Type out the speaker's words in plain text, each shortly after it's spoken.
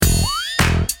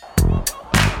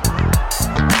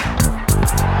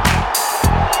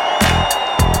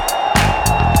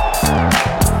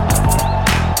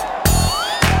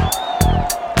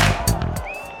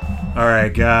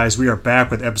right, guys, we are back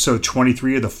with episode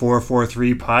 23 of the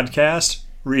 443 podcast.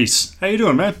 Reese, how you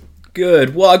doing, man? Good.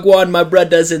 Wagwan, my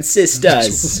brothers and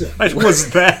sisters. What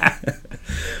was that?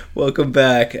 Welcome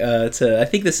back to, I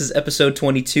think this is episode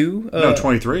 22. No,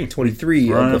 23.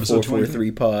 23 of the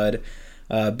 443 pod.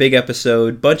 Big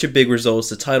episode, bunch of big results.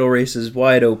 The title race is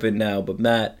wide open now, but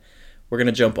Matt, we're going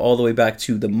to jump all the way back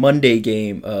to the Monday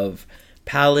game of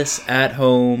Palace at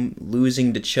home,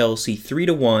 losing to Chelsea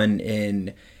 3-1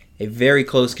 in a very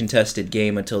close contested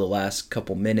game until the last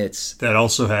couple minutes. That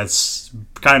also has,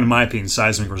 kind of in my opinion,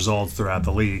 seismic results throughout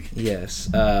the league. Yes.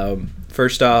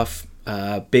 First off,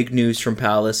 big news from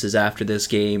Palace is after this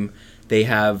game, they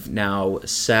have now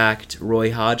sacked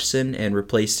Roy Hodgson and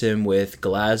replaced him with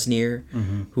Glasner,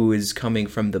 who is coming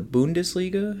from the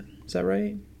Bundesliga. Is that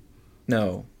right?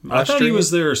 No. I thought he was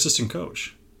their assistant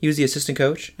coach. He was the assistant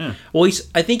coach? Yeah. Well,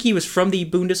 I think he was from the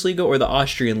Bundesliga or the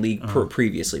Austrian league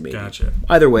previously, maybe. Gotcha.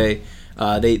 Either way,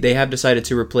 they have decided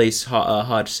to replace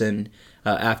Hodgson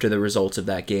after the results of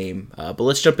that game. But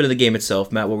let's jump into the game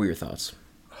itself. Matt, what were your thoughts?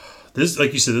 This,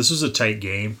 like you said, this was a tight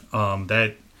game.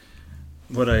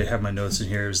 What I have my notes in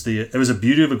here is it was a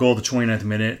beauty of a goal at the 29th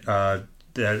minute.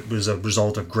 That was a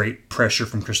result of great pressure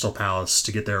from Crystal Palace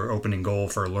to get their opening goal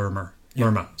for Lerma.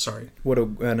 What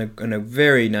a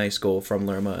very nice goal from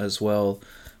Lerma as well.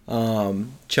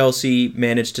 Chelsea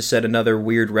managed to set another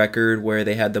weird record where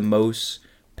they had the most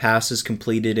passes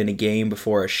completed in a game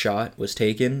before a shot was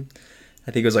taken. I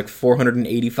think it was like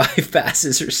 485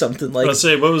 passes or something like that. Let's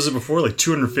say, what was it before? Like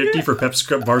 250 for Pep's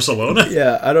Barcelona?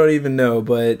 Yeah, I don't even know,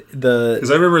 but because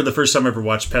I remember the first time I ever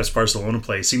watched Pep's Barcelona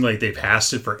play, it seemed like they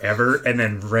passed it forever, and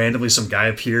then randomly some guy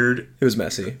appeared. It was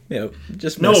Messi. Yeah,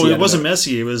 just no, Messi. It wasn't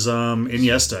Messi. It was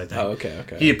Iniesta, I think. Oh,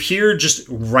 okay. He appeared just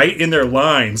right in their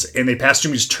lines, and they passed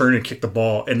him, he just turned and kicked the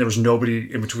ball, and there was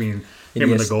nobody in between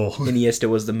him and the goal. Iniesta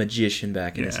was the magician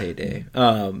back in his heyday.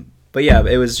 But yeah,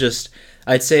 it was just,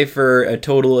 I'd say for a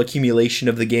total accumulation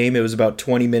of the game, it was about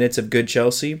 20 minutes of good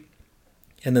Chelsea,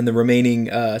 and then the remaining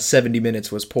 70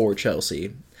 minutes was poor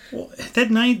Chelsea. Well, that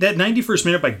 91st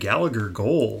minute by Gallagher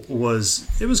goal was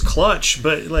clutch,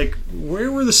 but like, where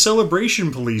were the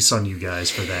celebration police on you guys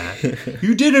for that?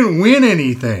 You didn't win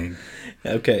anything.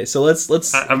 Okay, so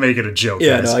let's. I'm making a joke.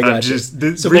 Yeah, guys. no, I got you.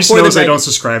 So Reese knows I don't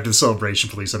subscribe to the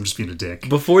celebration police. I'm just being a dick.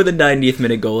 Before the 90th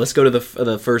minute goal, let's go to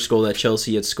the first goal that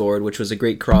Chelsea had scored, which was a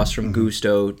great cross from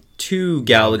Gusto to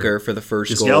Gallagher for the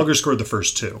first goal. Gallagher scored the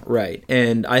first two. Right,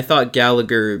 and I thought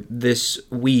Gallagher this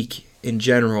week in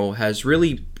general has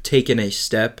really taken a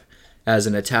step as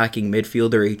an attacking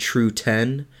midfielder, a true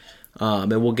 10.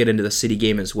 And we'll get into the City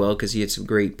game as well because he had some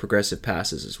great progressive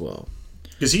passes as well.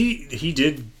 Because he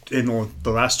did, in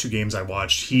the last two games I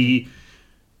watched,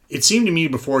 it seemed to me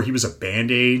before he was a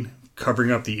Band-Aid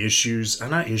covering up the issues.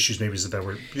 Not issues, maybe is the better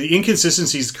word. The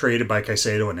inconsistencies created by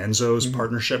Caicedo and Enzo's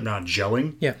partnership not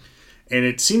gelling. Yeah. And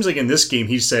it seems like in this game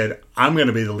he said, I'm going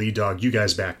to be the lead dog. You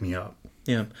guys back me up.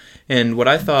 Yeah. And what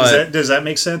I thought... Does that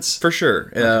make sense? For sure.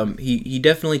 He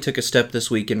definitely took a step this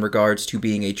week in regards to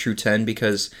being a true 10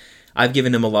 because I've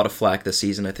given him a lot of flack this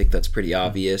season. I think that's pretty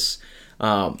obvious.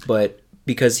 But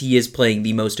because he is playing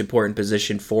the most important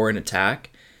position for an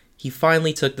attack, he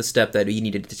finally took the step that he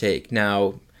needed to take.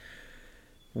 Now,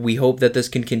 we hope that this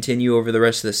can continue over the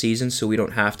rest of the season so we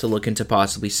don't have to look into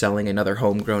possibly selling another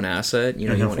homegrown asset.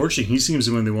 Unfortunately, he seems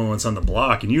to be the one that's on the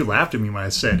block, and you laughed at me when I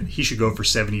said he should go for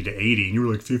 70 to 80, and you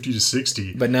were like 50 to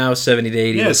 60. But now 70 to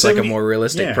 80 looks like a more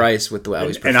realistic price with how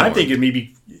he's performed. And I think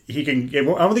maybe he can... I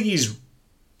don't think he's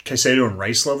Caicedo and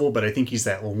Rice level, but I think he's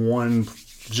that one...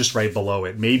 just right below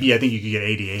it. Maybe I think you could get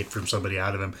 88 from somebody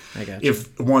out of him. I got you.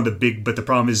 But the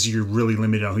problem is you're really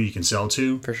limited on who you can sell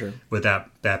to. For sure. With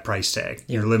that price tag.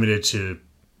 Yeah. You're limited to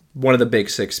one of the big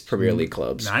six Premier League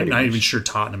clubs. I'm not even sure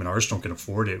Tottenham and Arsenal can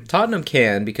afford it. Tottenham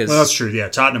can because... Well, that's true. Yeah,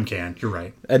 Tottenham can. You're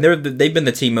right. And they've been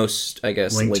the team most, I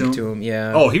guess, linked to him.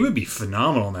 Yeah. Oh, he would be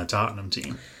phenomenal in that Tottenham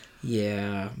team.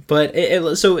 Yeah. But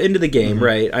so into the game,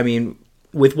 right? I mean,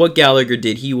 with what Gallagher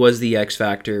did, he was the X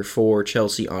factor for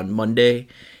Chelsea on Monday.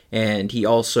 And he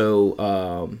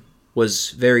also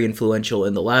was very influential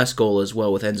in the last goal as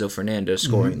well, with Enzo Fernandez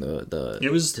scoring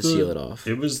to seal it off.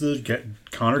 It was the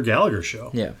Conor Gallagher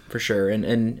show. Yeah, for sure.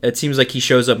 And it seems like he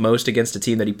shows up most against a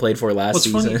team that he played for last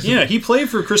season. Funny? Yeah, he played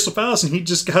for Crystal Palace, and he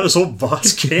just got his old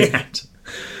boss canned.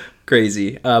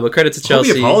 Crazy. But credit to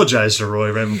Chelsea. He apologized to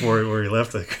Roy right before he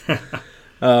left.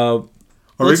 Or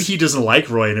maybe he doesn't like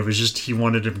Roy, and it was just he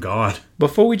wanted him gone.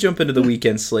 Before we jump into the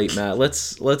weekend slate, Matt,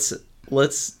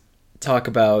 let's talk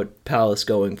about Palace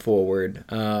going forward.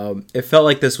 It felt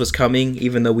like this was coming,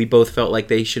 even though we both felt like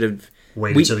they should have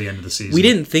wait until the end of the season. We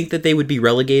didn't think that they would be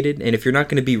relegated, and if you're not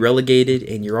going to be relegated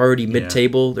and you're already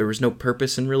mid-table, there was no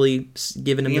purpose in really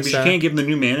giving him the sack. You can't give the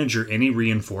new manager any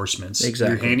reinforcements.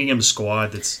 Exactly. You're handing him a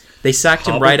squad that's... They sacked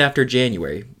him right after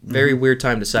January. Very weird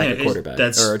time to sack a quarterback.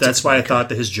 That's why I thought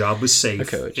that his job was safe. A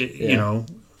coach. You know.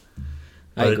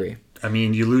 I agree. I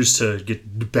mean, you lose to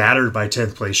get battered by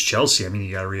 10th place Chelsea. I mean,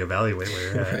 you got to reevaluate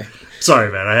where you're at. Right.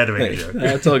 Sorry, man. I had to make a joke.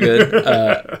 That's all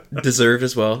good. Deserved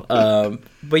as well.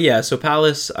 But yeah, so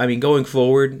Palace, I mean, going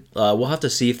forward, we'll have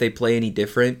to see if they play any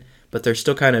different. But they're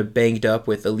still kind of banged up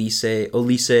with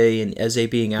Olise and Eze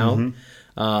being out.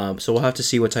 So we'll have to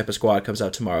see what type of squad comes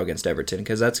out tomorrow against Everton.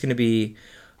 Because that's going to be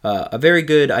a very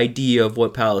good idea of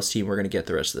what Palace team we're going to get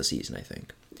the rest of the season, I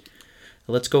think.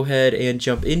 Let's go ahead and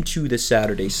jump into the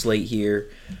Saturday slate here.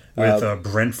 With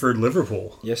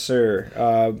Brentford-Liverpool. Yes,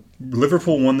 sir.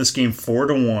 Liverpool won this game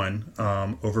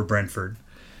 4-1 over Brentford.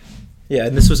 Yeah,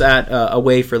 and this was at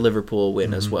away for Liverpool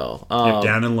win as well.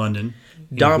 Down in London,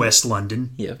 West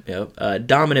London. Yep.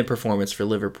 Dominant performance for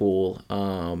Liverpool.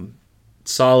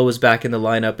 Salah was back in the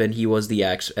lineup, and he was the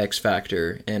X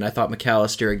factor. And I thought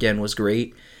McAllister, again, was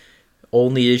great.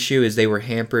 Only issue is they were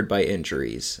hampered by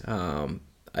injuries.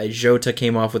 Jota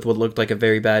came off with what looked like a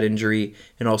very bad injury,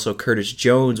 and also Curtis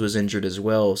Jones was injured as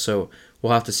well. So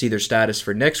we'll have to see their status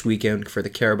for next weekend for the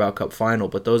Carabao Cup final.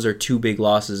 But those are two big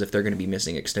losses if they're going to be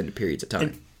missing extended periods of time.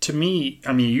 And to me,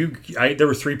 I mean, there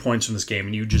were 3 points from this game,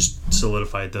 and you just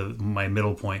solidified my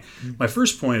middle point. My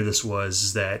first point of this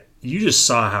was that you just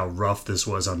saw how rough this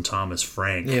was on Thomas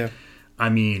Frank. Yeah. I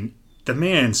mean, the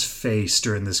man's face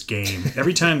during this game,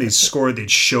 every time they scored, they'd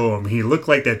show him. He looked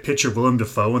like that picture of Willem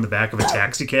Dafoe in the back of a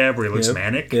taxi cab where he looks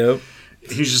manic. Yep.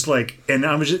 He's just like, and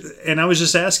I was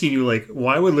just asking you, like,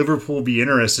 why would Liverpool be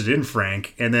interested in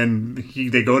Frank? And then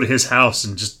they go to his house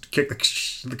and just kick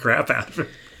the crap out of him.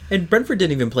 And Brentford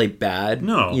didn't even play bad.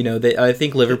 No. You know, I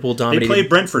think Liverpool dominated. They played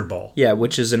Brentford ball. Yeah,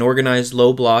 which is an organized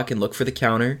low block and look for the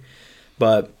counter.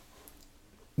 But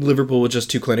Liverpool was just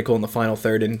too clinical in the final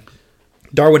third, and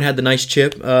Darwin had the nice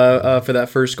chip for that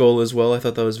first goal as well. I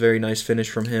thought that was a very nice finish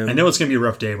from him. I know it's going to be a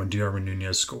rough day when Darwin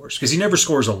Nunez scores, because he never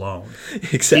scores alone.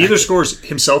 Exactly. He either scores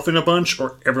himself in a bunch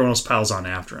or everyone else piles on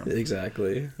after him.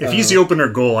 Exactly. If he's the opener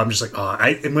goal, I'm just like,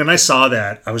 when I saw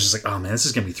that, I was just like, oh man, this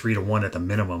is going to be 3-1 at the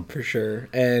minimum. For sure.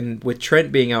 And with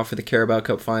Trent being out for the Carabao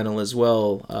Cup final as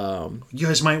well. You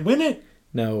guys might win it.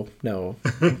 No.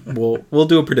 We'll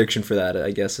do a prediction for that,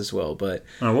 I guess, as well. But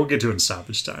we'll get to it in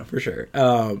stoppage time. For sure.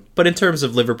 But in terms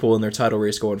of Liverpool and their title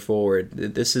race going forward,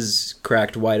 this is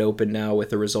cracked wide open now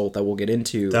with a result that we'll get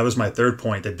into. That was my third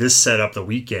point, that this set up the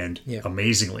weekend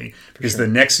amazingly. Because sure.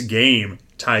 the next game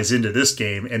ties into this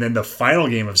game, and then the final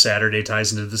game of Saturday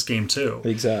ties into this game too.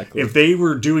 Exactly. If they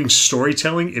were doing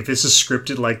storytelling, if this is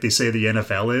scripted like they say the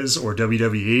NFL is or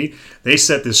WWE, they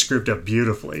set this script up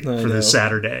beautifully for this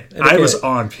Saturday. I was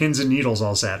on pins and needles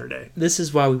all Saturday. This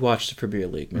is why we watch the Premier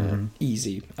League, man. Mm-hmm.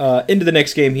 Easy. Into the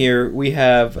next game here, we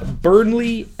have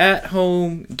Burnley at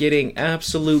home getting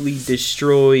absolutely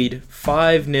destroyed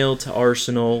 5-0 to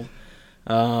Arsenal.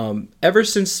 Ever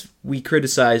since we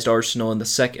criticized Arsenal in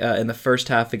the first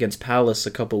half against Palace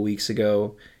a couple weeks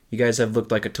ago, you guys have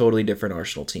looked like a totally different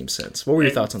Arsenal team since. What were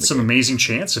your thoughts on the game? Some amazing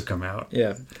chants have come out.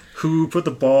 Yeah. Who put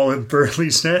the ball in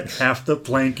Burnley's net? Half the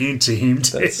planking team did.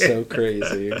 That's so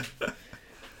crazy.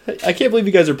 I can't believe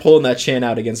you guys are pulling that chant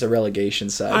out against a relegation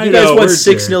side. You guys won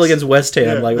 6-0 against West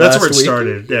Ham last week. That's where it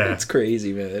started, yeah. It's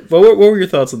crazy, man. What were your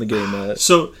thoughts on the game, Matt?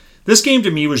 So, this game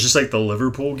to me was just like the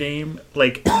Liverpool game.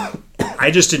 Like,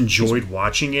 I just enjoyed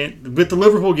watching it. With the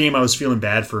Liverpool game, I was feeling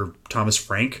bad for Thomas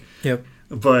Frank. Yep.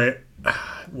 But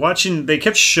they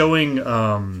kept showing,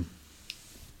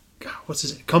 what's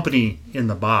his company in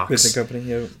the box. Vincent Company,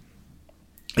 yep.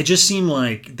 It just seemed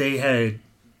like they had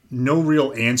no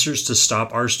real answers to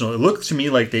stop Arsenal. It looked to me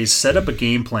like they set up a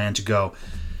game plan to go,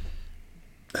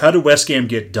 how do West Ham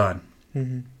get done?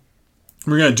 Mm-hmm.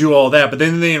 We're going to do all that, but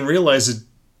then they didn't realize that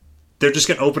they're just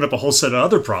going to open up a whole set of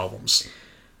other problems.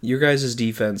 Your guys'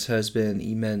 defense has been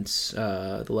immense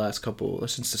the last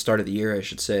since the start of the year, I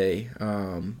should say.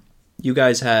 You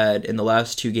guys had, in the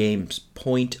last two games,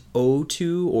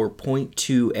 0.02 or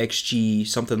 0.2 XG,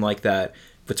 something like that,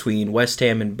 between West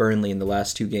Ham and Burnley in the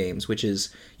last two games, which is,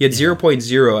 you had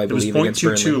 0.0, I believe, against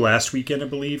Burnley. It was 0.22 last weekend, I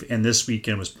believe, and this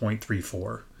weekend was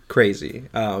 0.34. Crazy.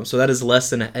 So that is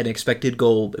less than an expected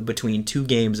goal between two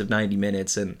games of 90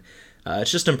 minutes, and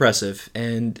it's just impressive.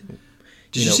 And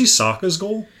Did you see Saka's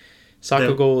goal?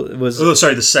 Goal was... Oh,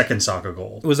 sorry, the second Saka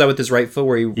goal. Was that with his right foot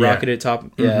where he rocketed top?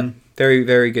 Mm-hmm. Yeah, very,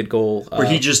 very good goal. Where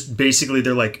he just basically,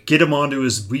 they're like, get him onto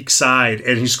his weak side,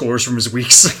 and he scores from his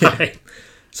weak side.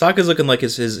 Saka's looking like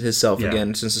his self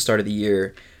again since the start of the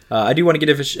year. I do want to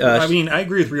give I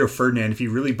agree with Rio Ferdinand. If he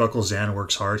really buckles down and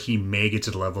works hard, he may get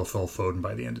to the level of Phil Foden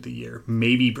by the end of the year.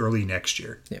 Maybe early next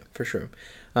year. Yeah, for sure.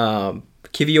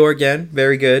 Kivior again,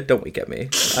 very good. Don't wink at me.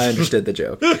 I understood the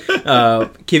joke.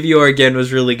 Kivior again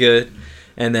was really good.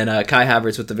 And then Kai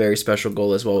Havertz with the very special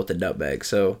goal as well with the nutmeg.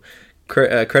 So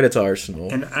credit to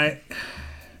Arsenal. And I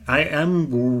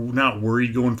am not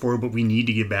worried going forward, but we need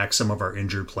to get back some of our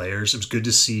injured players. It was good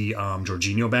to see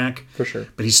Jorginho back. For sure.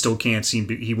 But he still can't seem –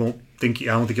 I don't think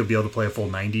he'll be able to play a full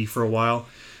 90 for a while.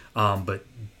 But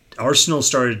Arsenal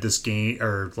started this game –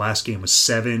 or last game with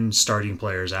 7 starting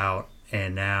players out.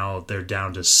 And now they're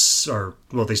down to they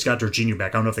got Jorginho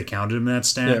back. I don't know if they counted him in that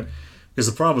stat. Yeah. Because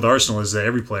the problem with Arsenal is that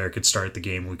every player could start the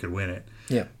game and we could win it.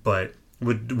 Yeah. But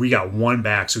we got 1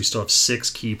 back, so we still have 6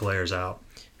 key players out.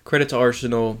 Credit to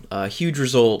Arsenal. Huge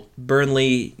result.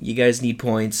 Burnley, you guys need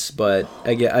points, but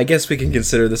I guess we can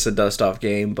consider this a dust-off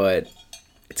game, but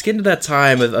it's getting to that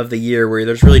time of the year where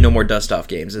there's really no more dust-off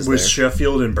games, is there? With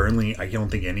Sheffield and Burnley, I don't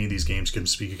think any of these games can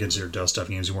be considered dust-off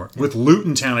games anymore. With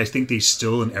Luton Town, I think they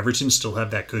still, and Everton still have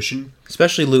that cushion.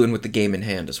 Especially Luton with the game in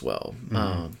hand as well.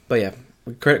 Mm-hmm. But yeah,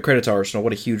 credit to Arsenal.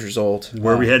 What a huge result.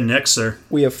 Where are we heading next, sir?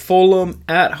 We have Fulham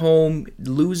at home,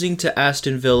 losing to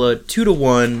Aston Villa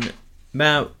 2-1.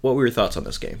 Matt, what were your thoughts on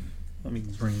this game? Let me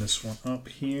bring this one up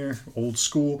here. Old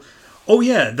school. Oh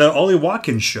yeah, the Ollie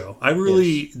Watkins show. I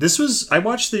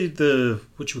watched the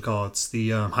what you would call it,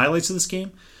 the highlights of this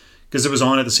game because it was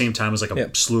on at the same time as like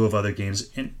a slew of other games,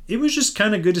 and it was just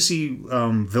kind of good to see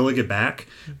Villa get back.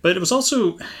 But it was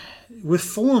also with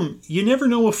Fulham, you never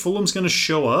know if Fulham's going to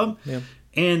show up. Yeah.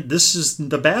 And this is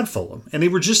the bad Fulham. And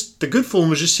the good Fulham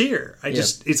was just here.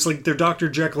 It's like they're Dr.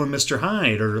 Jekyll and Mr.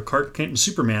 Hyde or Clark Kent and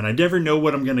Superman. I never know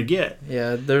what I'm going to get.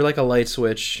 Yeah, they're like a light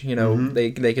switch. You know,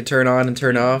 they can turn on and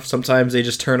turn off. Sometimes they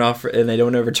just turn off and they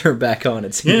don't ever turn back on,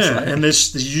 it seems like. And you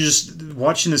just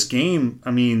watching this game,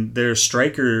 I mean, their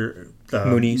striker,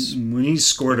 Muniz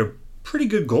scored a pretty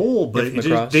good goal,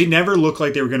 but they never looked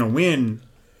like they were going to win.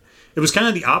 It was kind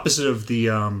of the opposite of the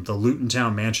Luton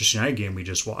Town Manchester United game we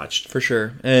just watched. For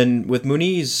sure. And with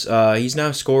Muniz, he's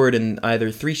now scored in either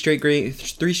 3 straight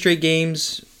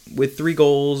games with 3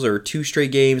 goals or 2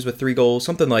 straight games with 3 goals,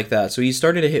 something like that. So he's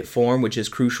starting to hit form, which is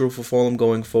crucial for Fulham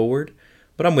going forward.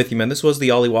 But I'm with you, man. This was the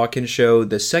Ollie Watkins show.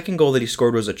 The second goal that he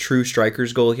scored was a true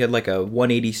striker's goal. He had like a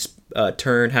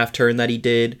 180 half turn that he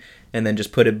did, and then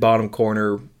just put it bottom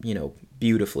corner,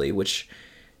 beautifully, which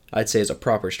I'd say is a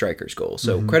proper striker's goal.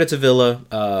 So credit to Villa.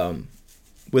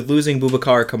 With losing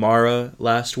Boubacar Kamara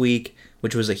last week,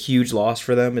 which was a huge loss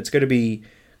for them, it's going to be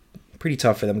pretty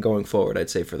tough for them going forward, I'd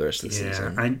say, for the rest of the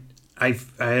season.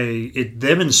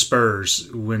 Them and Spurs,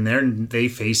 when they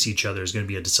face each other, is going to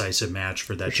be a decisive match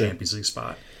for that Champions League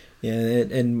spot. Yeah,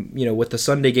 and with the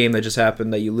Sunday game that just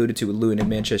happened that you alluded to with Luton and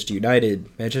Manchester United,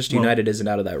 United isn't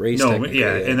out of that race. No,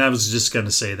 and I was just going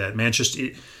to say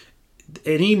that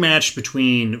any match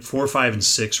between 4, 5, and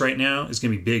 6 right now is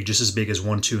going to be big, just as big as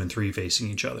 1, 2, and 3 facing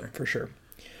each other. For sure.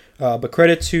 But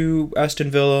credit to Aston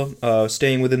Villa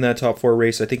staying within that top 4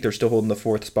 race. I think they're still holding the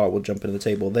 4th spot. We'll jump into the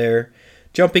table there.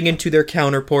 Jumping into their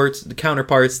counterparts,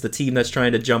 the team that's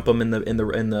trying to jump them in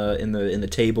the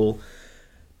table.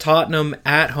 Tottenham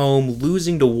at home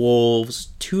losing to Wolves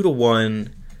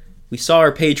 2-1. We saw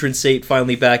our patron saint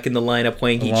finally back in the lineup,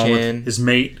 Hwang Hee-chan. His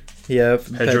mate,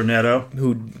 Pedro Neto,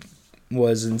 who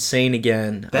was insane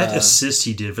again. That assist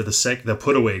he did for the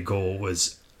put-away goal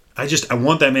was... I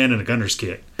want that man in a gunner's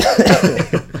kit.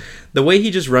 The way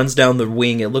he just runs down the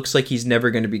wing, it looks like he's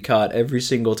never going to be caught every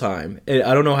single time.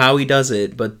 I don't know how he does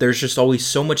it, but there's just always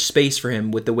so much space for him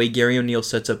with the way Gary O'Neill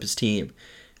sets up his team.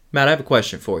 Matt, I have a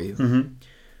question for you. Mm-hmm.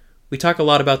 We talk a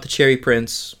lot about the Cherry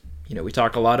Prince. We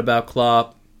talk a lot about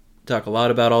Klopp. We talk a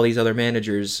lot about all these other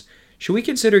managers. Should we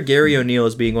consider Gary O'Neill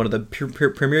as being one of the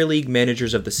Premier League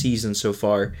managers of the season so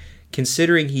far,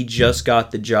 considering he just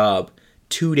got the job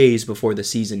 2 days before the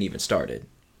season even started?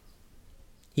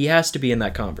 He has to be in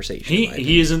that conversation.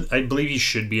 He isn't. I believe he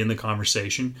should be in the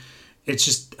conversation. It's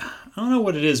just, I don't know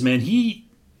what it is, man.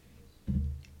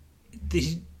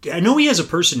 I know he has a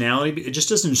personality, but it just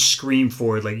doesn't scream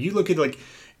forward. Like, you look at like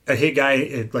a hit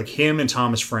guy like him and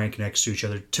Thomas Frank next to each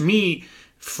other. To me,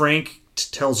 Frank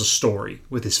tells a story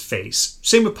with his face.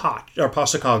 Same with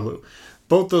Postecoglou.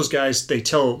 Both those guys, they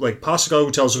tell, like,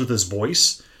 Postecoglou tells it with his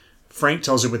voice. Frank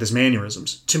tells it with his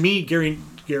mannerisms. To me, Gary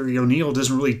O'Neill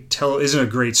isn't a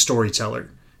great storyteller.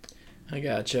 I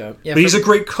gotcha. Yeah, but he's a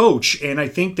great coach, and I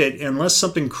think that unless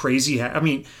something crazy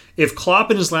if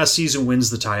Klopp in his last season wins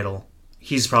the title,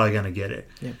 he's probably going to get it.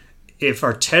 Yeah. If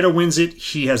Arteta wins it,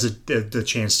 he has the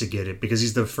chance to get it because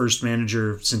he's the first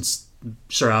manager since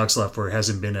Sir Alex left where it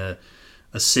hasn't been a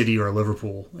a City or a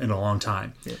Liverpool in a long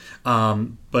time. Yeah.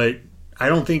 But I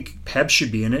don't think Pep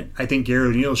should be in it. I think Gary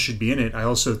O'Neill should be in it. I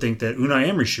also think that Unai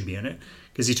Emery should be in it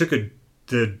because he took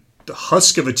the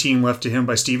husk of a team left to him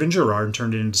by Steven Gerrard and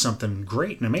turned it into something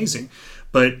great and amazing.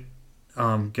 But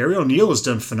Gary O'Neill has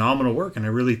done phenomenal work, and I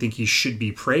really think he should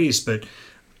be praised. But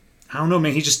I don't know,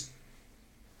 man.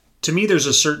 To me, there's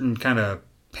a certain kind of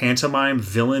pantomime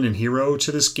villain and hero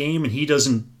to this game, and he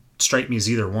doesn't strike me as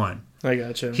either one. I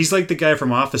gotcha. He's like the guy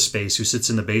from Office Space who sits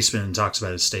in the basement and talks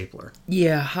about his stapler.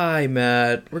 Yeah, hi,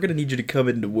 Matt. We're going to need you to come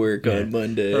into work on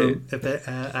Monday.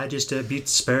 I just beat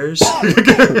Spurs.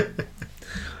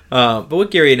 But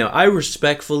with Gary, I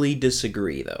respectfully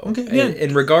disagree, though. Okay, yeah.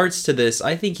 In regards to this,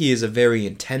 I think he is a very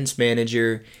intense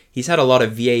manager. He's had a lot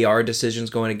of VAR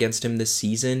decisions going against him this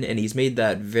season, and he's made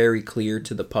that very clear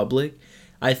to the public.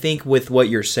 I think with what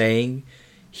you're saying,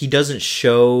 he doesn't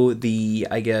show the,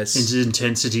 his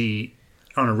intensity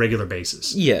on a regular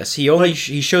basis. Yes,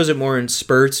 he shows it more in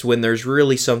spurts when there's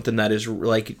really something that is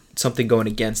like something going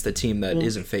against the team that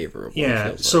isn't favorable.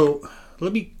 Yeah, so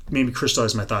let me maybe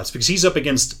crystallize my thoughts because he's up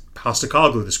against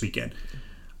Postecoglou this weekend.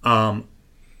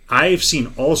 I've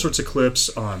seen all sorts of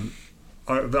clips on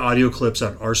the audio clips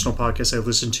on Arsenal podcasts I've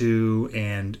listened to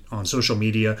and on social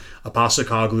media.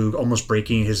 Postecoglou almost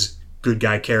breaking his good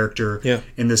guy character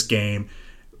in this game.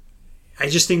 I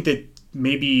just think that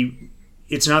maybe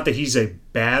it's not that he's a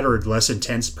bad or less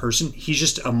intense person. He's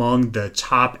just among the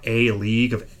top A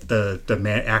league of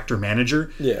the actor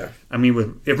manager. Yeah. I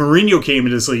mean, if Mourinho came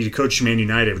into this league to coach Man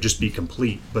United, it would just be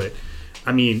complete. But,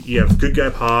 I mean, you have good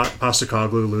guy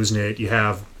Postecoglou losing it. You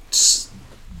have,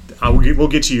 we'll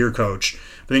get to your coach.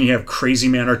 But then you have crazy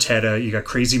man Arteta. You got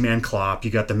crazy man Klopp.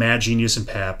 You got the mad genius and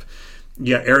Pep.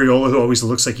 Yeah, Areola, who always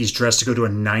looks like he's dressed to go to a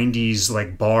 90s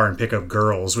like bar and pick up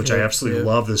girls, which I absolutely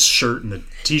love this shirt and the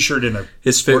t-shirt and the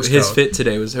his fit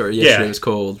today was yesterday was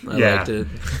cold. I liked it.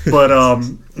 But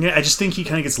I just think he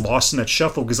kind of gets lost in that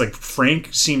shuffle because like Frank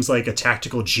seems like a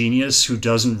tactical genius who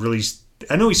doesn't really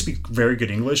I know he speaks very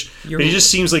good English, but he just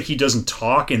seems like he doesn't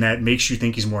talk, and that makes you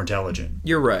think he's more intelligent.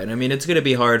 You're right. I mean, it's going to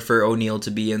be hard for O'Neill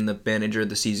to be in the manager of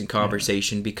the season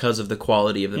conversation because of the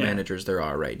quality of the managers there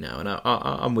are right now, and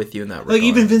I'm with you in that regard. Like,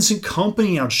 even Vincent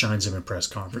Kompany outshines him in press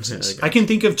conferences. I can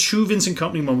think of 2 Vincent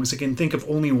Kompany moments. I can think of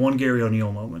only 1 Gary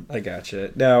O'Neill moment. I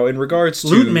gotcha. Now, in regards to...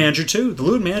 Luton manager, too. The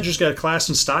Luton manager's got class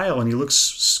and style, and he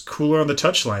looks cooler on the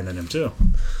touchline than him, too.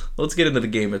 Let's get into the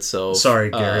game itself.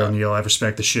 Sorry, Gary O'Neill. I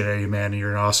respect the shit out of you, man.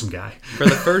 You're an awesome guy. For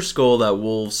the first goal that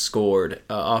Wolves scored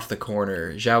off the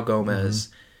corner, João Gomez,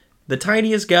 the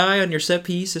tiniest guy on your set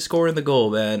piece, is scoring the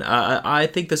goal, man. I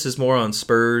think this is more on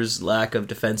Spurs' lack of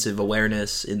defensive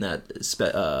awareness in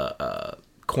that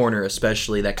corner,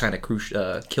 especially. That kind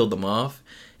of killed them off.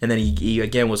 And then he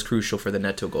again was crucial for the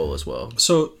Neto goal as well.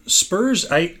 So Spurs,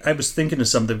 I was thinking of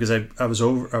something because I was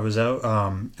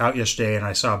out yesterday and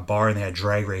I saw a bar and they had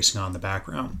drag racing on in the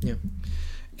background. Yeah.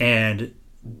 And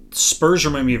Spurs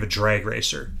remind me of a drag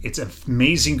racer. It's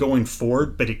amazing going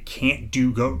forward, but it can't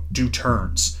do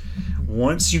turns.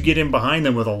 Once you get in behind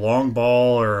them with a long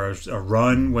ball or a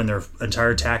run when their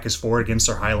entire attack is forward against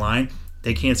their high line,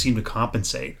 they can't seem to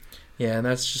compensate. Yeah, and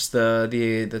that's just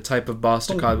the type of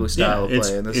Postecoglou style of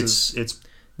play. And it's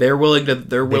they're willing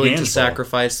to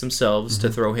sacrifice themselves to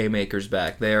throw haymakers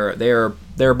back. They're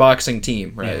a boxing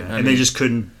team, right? Yeah, they just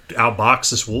couldn't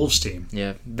outbox this Wolves team.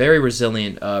 Yeah, very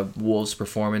resilient Wolves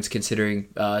performance considering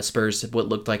Spurs what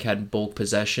looked like had bulk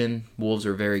possession. Wolves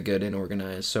are very good and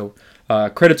organized. So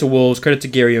credit to Wolves, credit to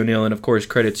Gary O'Neill, and of course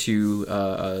credit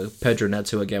to Pedro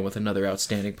Neto again with another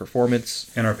outstanding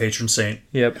performance. And our patron saint.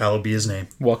 Yep. Hallowed be his name.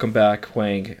 Welcome back,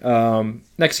 Wang.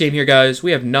 Next game here, guys.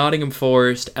 We have Nottingham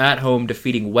Forest at home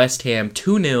defeating West Ham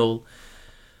 2-0.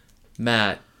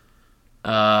 Matt,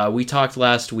 we talked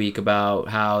last week about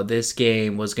how this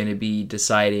game was going to be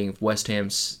deciding West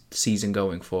Ham's season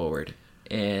going forward.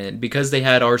 And because they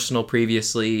had Arsenal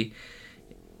previously,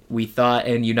 we thought,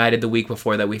 and United the week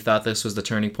before that, we thought this was the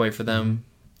turning point for them.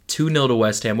 2-0 to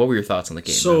West Ham. What were your thoughts on the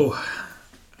game? So,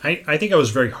 I think I was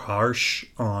very harsh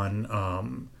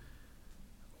on,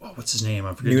 what's his name?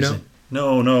 I forget his name.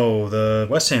 No, the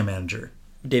West Ham manager.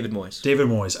 David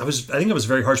Moyes. I think I was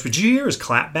very harsh. But did you hear his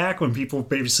clapback when people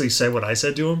basically said what I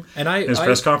said to him in his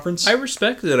press conference? I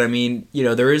respect it. I mean,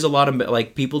 there is a lot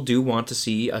of, people do want to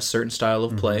see a certain style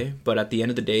of play, but at the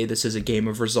end of the day, this is a game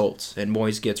of results, and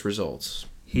Moyes gets results.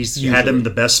 He's had them the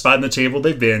best spot in the table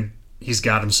they've been. He's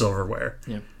got them silverware.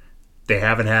 Yeah. They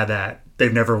haven't had that.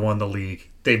 they've never won the league.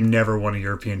 They've never won a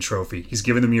European trophy. He's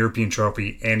given them a European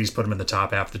trophy, and he's put them in the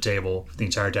top half of the table the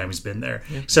entire time he's been there,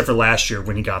 except for last year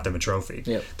when he got them a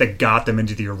trophy that got them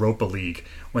into the Europa League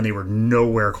when they were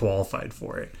nowhere qualified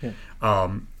for it.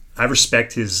 I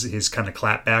respect his kind of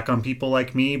clap back on people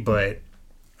like me, but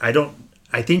I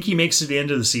think he makes it to the end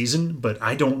of the season, but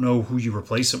I don't know who you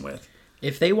replace him with.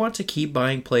 If they want to keep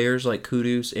buying players like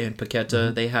Kudus and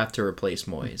Paqueta, they have to replace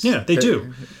Moyes. Yeah, they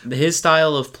do. His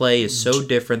style of play is so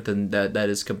different than that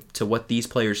is to what these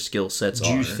players' skill sets are.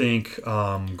 Do you think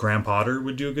Graham Potter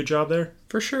would do a good job there?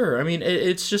 For sure. I mean,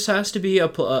 it just has to be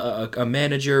a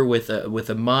manager with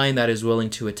a mind that is willing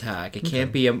to attack. It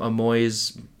can't be a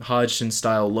Moyes Hodgson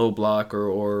style low block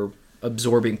or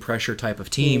absorbing pressure type of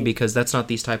team, because that's not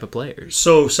these type of players.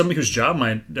 So somebody whose job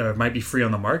might be free on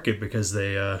the market because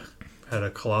they had a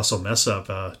colossal mess up.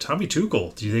 Tommy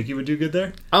Tuchel, do you think he would do good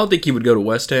there? I don't think he would go to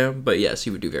West Ham, but yes, he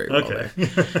would do very well there.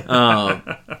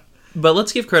 But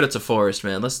let's give credit to Forrest,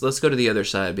 man. Let's go to the other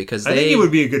side, because I think it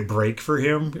would be a good break for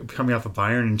him coming off of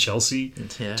Bayern and Chelsea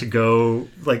to go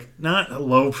like not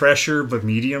low pressure but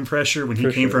medium pressure when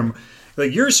he came from.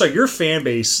 Like your fan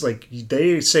base, like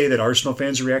they say that Arsenal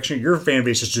fans are reactionary. Your fan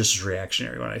base is just as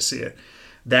reactionary when I see it.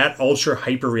 That ultra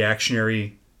hyper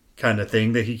reactionary kind of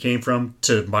thing that he came from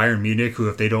to Bayern Munich, who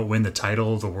if they don't win the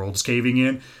title, the world's caving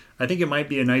in. I think it might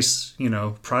be a nice,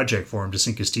 project for him to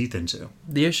sink his teeth into.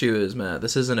 The issue is, Matt,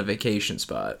 this isn't a vacation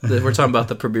spot. We're talking about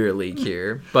the Premier League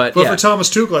here, but for Thomas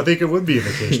Tuchel, I think it would be a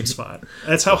vacation spot.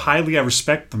 That's how highly I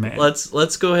respect the man.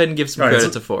 Let's go ahead and give some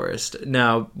credit to Forrest.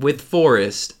 Now with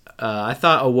Forrest. I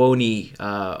thought Awani,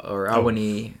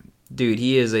 dude,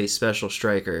 he is a special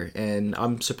striker, and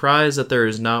I'm surprised that there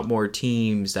is not more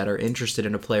teams that are interested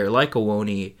in a player like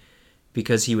Awani,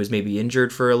 because he was maybe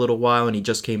injured for a little while and he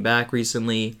just came back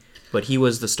recently, but he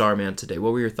was the star man today.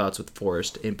 What were your thoughts with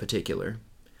Forrest in particular?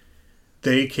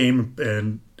 They came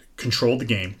and controlled the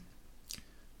game.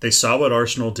 They saw what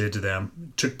Arsenal did to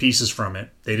them, took pieces from it.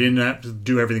 They didn't have to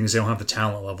do everything because they don't have the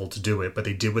talent level to do it, but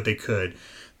they did what they could.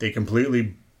 They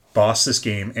completely bossed this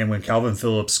game, and when Calvin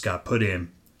Phillips got put in,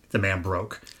 the man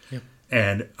broke. Yep.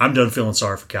 And I'm done feeling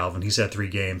sorry for Calvin. He's had 3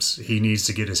 games. He needs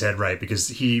to get his head right, because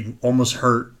he almost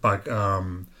hurt by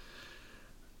Emile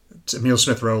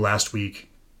Smith-Rowe last week,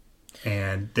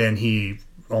 and then he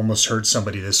almost hurt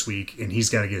somebody this week, and he's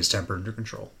got to get his temper under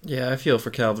control. Yeah, I feel for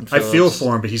Calvin Phillips. I feel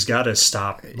for him, but he's got to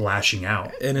stop lashing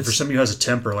out. And for somebody who has a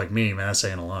temper like me, man, that's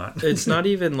saying a lot. It's not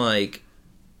even like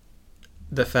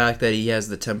the fact that he has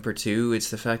the temper too, it's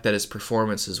the fact that his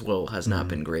performance as well has not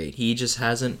been great. He just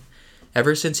hasn't,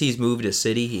 ever since he's moved to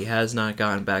City, he has not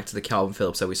gotten back to the Calvin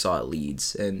Phillips that we saw at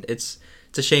Leeds, and it's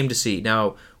a shame to see.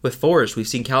 Now, with Forrest, we've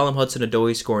seen Callum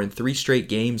Hudson-Odoi score in 3 straight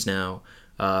games now,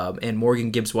 and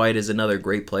Morgan Gibbs-White is another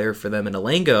great player for them, and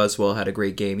Elanga as well had a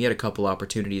great game. He had a couple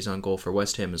opportunities on goal for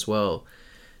West Ham as well.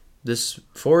 This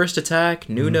Forrest attack,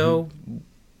 Nuno...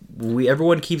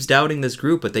 Everyone keeps doubting this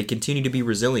group, but they continue to be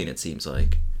resilient, it seems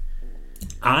like.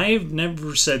 I've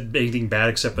never said anything bad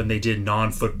except when they did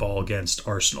non-football against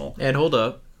Arsenal. And hold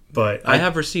up. But I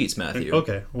have receipts, Matthew.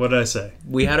 Okay, what did I say?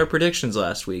 We had our predictions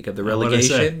last week of the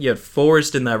relegation. You had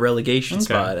Forrest in that relegation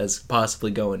spot as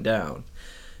possibly going down.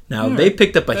 Now, they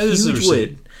picked up a huge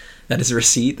win. That is a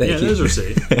receipt. Thank you. That is a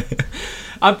receipt.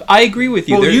 I agree with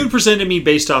you. Well, you presented me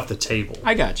based off the table.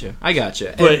 I got you.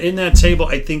 But in that table,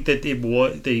 I think that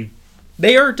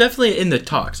they are definitely in the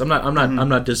talks. I'm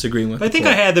not disagreeing with. I think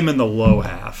I had them in the low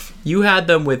half. You had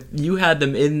them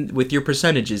in with your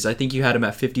percentages. I think you had them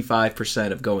at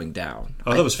 55% of going down.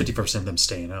 Oh, that was 50% of them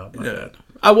staying up.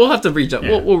 I will have to reach out.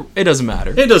 Yeah. It doesn't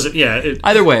matter. It doesn't. Yeah.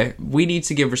 Either way, we need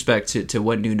to give respect to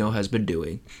what Nuno has been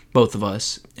doing, both of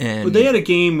us. And they had a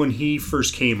game when he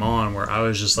first came on where I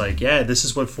was just like, yeah, this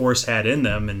is what Forrest had in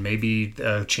them, and maybe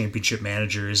a championship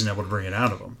manager isn't able to bring it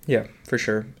out of them. Yeah, for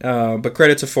sure. But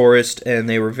credit to Forrest, and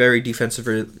they were very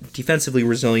defensively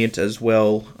resilient as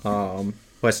well.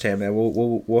 West Ham, man,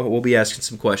 we'll be asking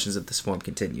some questions if this form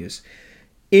continues.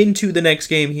 Into the next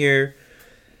game here.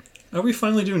 Are we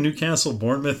finally doing Newcastle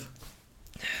Bournemouth?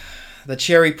 The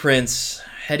Cherry Prince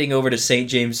heading over to St.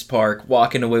 James Park,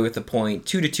 walking away with a point.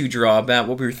 2-2 draw. Matt,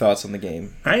 what were your thoughts on the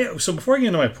game? So before I get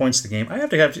into my points of the game, I have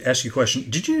to ask you a question.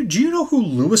 Do you know who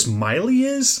Lewis Miley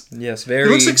is? Yes, very.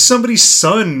 It looks like somebody's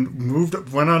son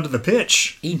went onto the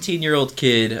pitch. 18-year-old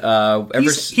kid.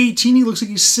 He's 18. He looks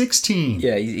like he's 16.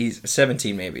 Yeah, he's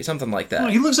 17 maybe, something like that. Oh,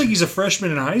 he looks like he's a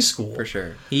freshman in high school. For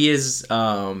sure. He is.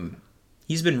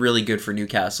 He's been really good for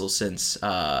Newcastle since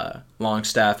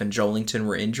Longstaff and Joelinton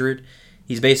were injured.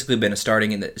 He's basically been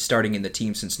starting in the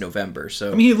team since November.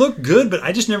 So I mean, he looked good, but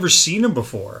I just never seen him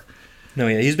before. No,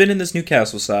 yeah, he's been in this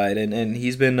Newcastle side, and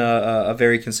he's been a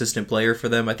very consistent player for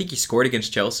them. I think he scored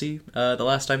against Chelsea the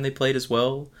last time they played as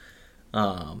well.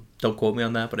 Don't quote me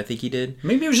on that, but I think he did.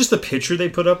 Maybe it was just the picture they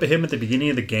put up of him at the beginning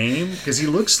of the game, because he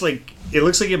looks like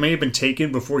it may have been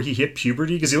taken before he hit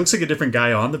puberty, because he looks like a different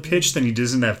guy on the pitch than he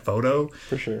does in that photo.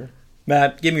 For sure.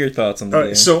 Matt, give me your thoughts on the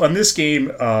game. So on this game,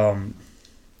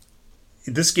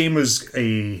 was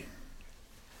a not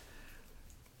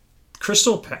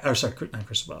Crystal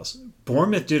Palace.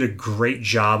 Bournemouth did a great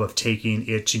job of taking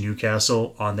it to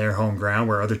Newcastle on their home ground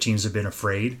where other teams have been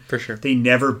afraid. For sure. They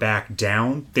never backed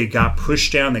down. They got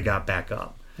pushed down. They got back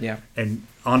up. Yeah. And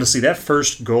honestly, that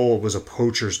first goal was a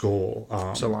poacher's goal.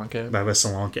 Solanke. By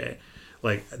Solanke.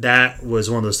 Like, that was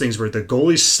one of those things where the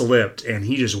goalie slipped and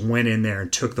he just went in there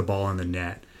and took the ball in the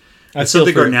net. That's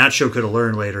something Garnacho could have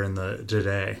learned later in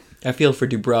today. I feel for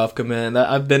Dubravka, man.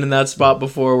 I've been in that spot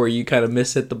before where you kind of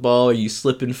hit the ball or you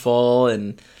slip and fall.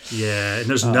 Yeah, and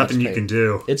there's nothing you can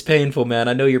do. It's painful, man.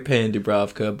 I know you're paying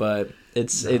Dubravka, but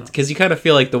it's because you kind of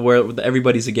feel like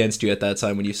everybody's against you at that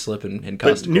time when you slip and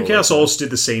cost a goal. Newcastle also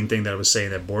did the same thing that I was saying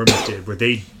that Bournemouth did, where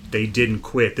they didn't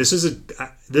quit. This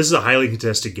is a highly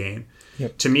contested game.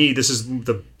 Yep. To me, this is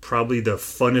probably the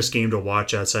funnest game to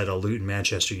watch outside of Luton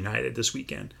Manchester United this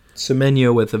weekend.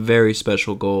 Semenyo with a very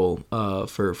special goal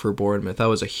for Bournemouth. That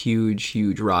was a huge,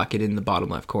 huge rocket in the bottom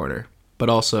left corner. But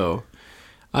also,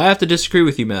 I have to disagree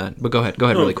with you, Matt. But go ahead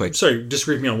really quick. Sorry,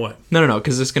 disagree with me on what? No,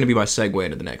 because this is going to be my segue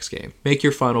into the next game. Make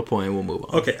your final point and we'll move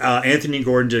on. Okay, Anthony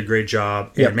Gordon did a great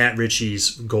job. Yep. And Matt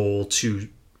Ritchie's goal to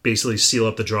basically seal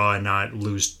up the draw and not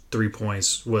lose 3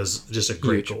 points was just a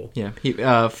great goal. Yeah,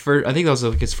 I think that was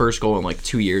like his first goal in like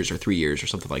 2 years or 3 years or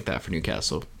something like that for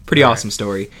Newcastle. Pretty awesome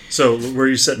story. So where are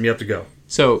you setting me up to go?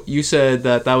 So you said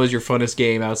that was your funnest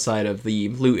game outside of the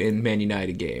Luton Man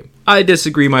United game. I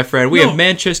disagree, my friend. We have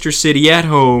Manchester City at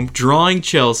home drawing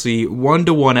Chelsea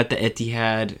 1-1 at the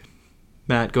Etihad.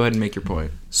 Matt, go ahead and make your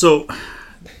point. So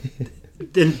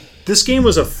this game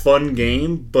was a fun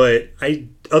game, but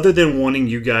other than wanting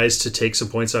you guys to take some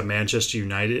points on Manchester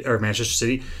United or Manchester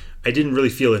City, I didn't really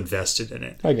feel invested in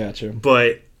it. I got you.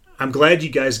 But I'm glad you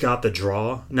guys got the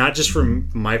draw, not just from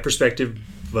my perspective,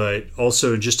 but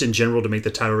also just in general to make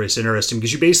the title race interesting,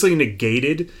 because you basically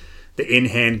negated the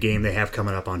in-hand game they have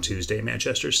coming up on Tuesday,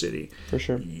 Manchester City. For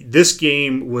sure. This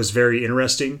game was very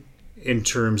interesting in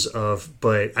terms of,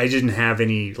 but I didn't have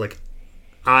any,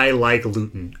 I like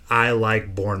Luton. I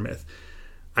like Bournemouth.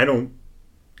 I don't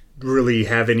really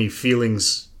have any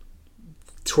feelings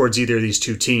towards either of these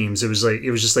two teams. It was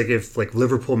just like if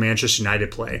Liverpool, Manchester United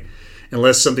play,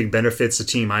 unless something benefits the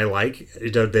team I like,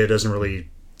 it doesn't really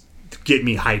get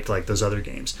me hyped like those other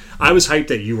games. I was hyped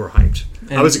that you were hyped.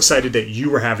 I was excited that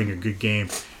you were having a good game,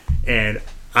 and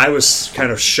I was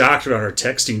kind of shocked about our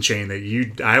texting chain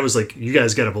that I was like, you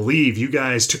guys got to believe you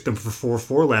guys took them for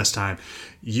 4-4 last time.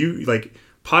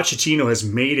 Pochettino has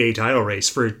made a title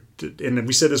race and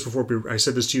we said this before. I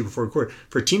said this to you before record.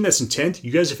 For a team that's in 10th,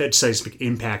 you guys have had seismic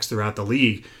impacts throughout the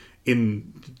league.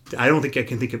 I don't think I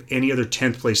can think of any other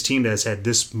 10th place team that has had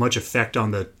this much effect on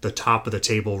the top of the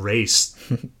table race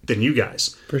than you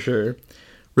guys. For sure.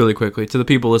 Really quickly, to the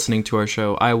people listening to our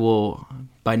show, I will,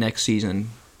 by next season,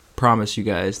 promise you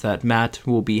guys that Matt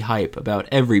will be hype about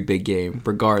every big game,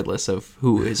 regardless of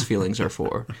who his feelings are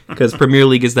for. Because Premier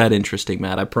League is that interesting,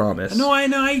 Matt, I promise. No,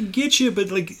 I get you, but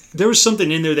there was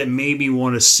something in there that made me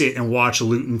want to sit and watch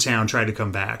Luton Town try to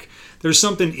come back. There's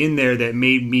something in there that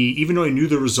made me, even though I knew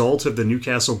the result of the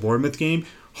Newcastle-Bournemouth game,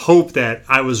 hope that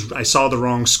I saw the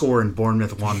wrong score and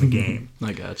Bournemouth won the game.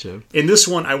 I gotcha. In this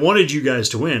one, I wanted you guys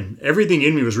to win. Everything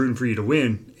in me was rooting for you to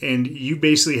win, and you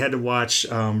basically had to watch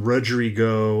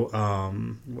Rodrigo.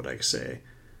 What I say?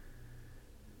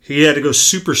 He had to go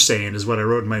Super Saiyan, is what I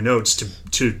wrote in my notes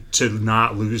to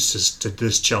not lose to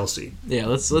this Chelsea. Yeah,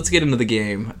 let's get into the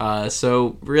game.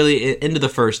 So really into the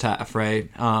first half, right?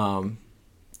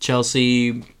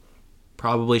 Chelsea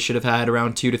probably should have had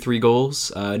around 2 to 3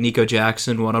 goals. Nico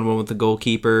Jackson, one-on-one with the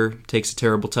goalkeeper, takes a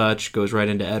terrible touch, goes right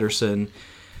into Ederson.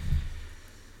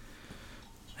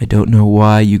 I don't know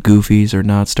why you goofies are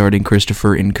not starting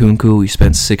Christopher Nkunku. We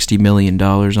spent $60 million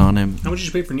on him. How much did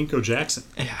you pay for Nico Jackson?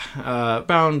 Yeah,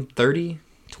 about 30,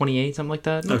 28, something like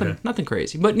that. Okay. Nothing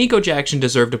crazy. But Nico Jackson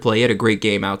deserved to play. He had a great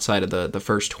game outside of the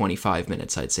first 25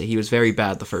 minutes, I'd say. He was very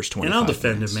bad the first 25 minutes. And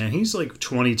I'll defend him, man. He's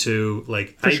 22.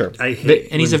 For sure. I hate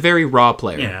and he's a very raw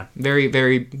player. Yeah. Very,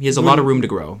 very... He has a lot of room to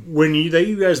grow. When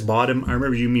you guys bought him, I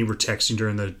remember you and me were texting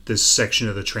during this section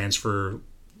of the transfer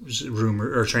room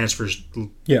or transfers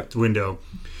window,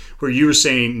 where you were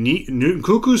saying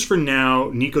Nkunku's for now,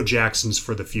 Nico Jackson's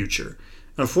for the future.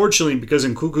 Unfortunately, because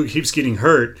Nkunku keeps getting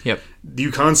hurt, Yep.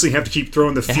 you constantly have to keep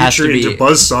throwing the has to future into be-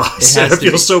 buzzsaws. it has I to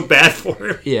feel be- so bad for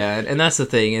him. Yeah, and that's the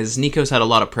thing is Nico's had a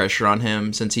lot of pressure on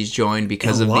him since he's joined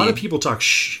because And a of lot the of people talk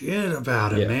shit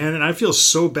about him, Yeah. man, and I feel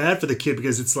so bad for the kid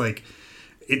because it's like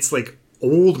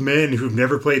old men who've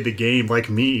never played the game, like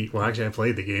me. Well, actually, I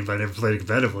played the game, but I never played it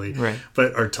competitively. Right.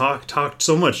 But are talked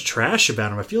so much trash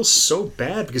about him. I feel so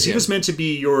bad because he Yeah. was meant to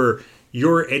be your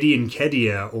Eddie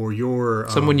Nketiah or your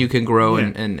someone you can grow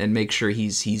yeah. and make sure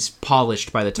he's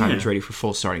polished by the time Yeah. he's ready for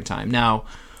full starting time. Now,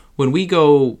 when we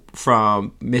go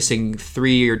from missing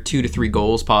 2 to 3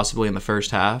 goals possibly in the first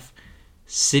half,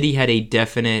 City had a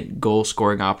definite goal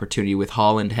scoring opportunity with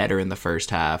Haaland header in the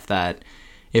first half that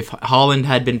if Haaland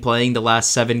had been playing the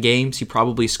last 7 games, he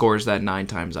probably scores that 9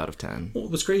 times out of 10. Well,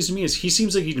 what's crazy to me is he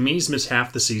seems like he's missed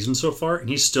half the season so far, and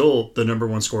he's still the number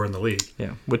 1 scorer in the league.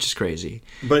 Yeah, which is crazy.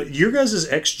 But your guys'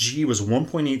 XG was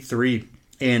 1.83,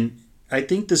 and I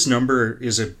think this number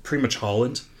is pretty much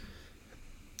Haaland.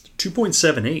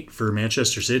 2.78 for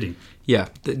Manchester City. Yeah,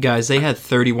 guys, they had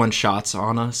 31 shots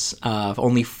on us,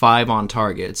 only 5 on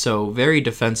target. So very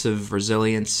defensive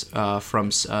resilience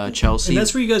from Chelsea. And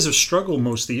that's where you guys have struggled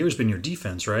most of the year has been your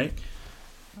defense, right?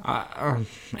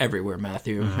 Everywhere,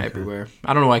 Matthew. Everywhere.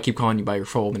 I don't know why I keep calling you by your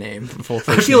full name.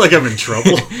 I feel like I'm in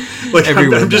trouble. Like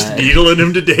Everywhere, I'm just Matt. needling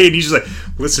him today, and he's just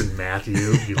like, "Listen, Matthew,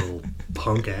 you little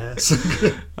punk ass."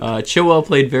 Chilwell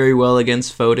played very well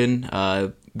against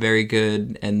Foden. Very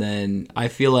good. And then I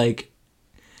feel like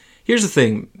here's the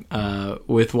thing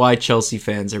with why Chelsea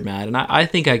fans are mad, and I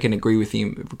think I can agree with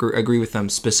them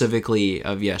specifically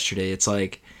of yesterday. It's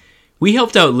like we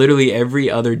helped out literally every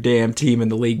other damn team in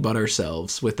the league but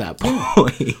ourselves with that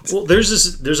point. Well,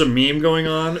 there's a meme going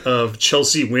on of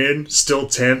Chelsea win, still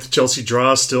 10th, Chelsea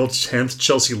draw, still 10th,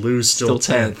 Chelsea lose, still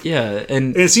 10th. Yeah,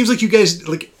 and it seems like you guys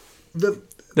like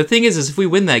the thing is if we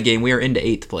win that game, we are into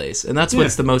 8th place, and that's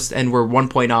what's the most. And we're 1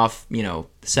 point off,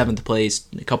 7th place,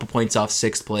 a couple points off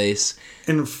 6th place.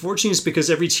 And unfortunately, it's because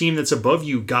every team that's above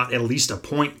you got at least a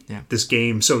point this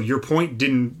game, so your point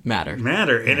didn't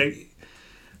Matter. And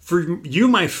for you,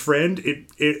 my friend,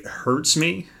 it hurts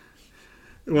me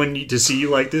to see you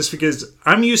like this because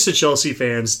I'm used to Chelsea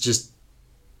fans just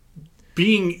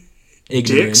being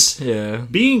Ignorant. dicks. Yeah.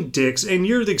 Being dicks, and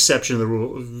you're the exception of the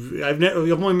rule. I've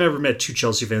only never met 2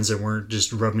 Chelsea fans that weren't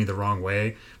just rubbed me the wrong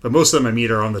way, but most of them I meet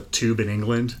are on the tube in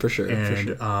England. For sure.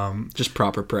 And Just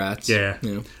proper prats. yeah.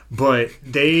 But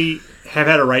they have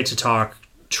had a right to talk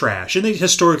trash, and they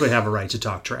historically have a right to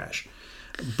talk trash.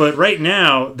 But right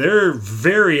now, they're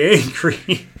very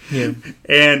angry. Yeah.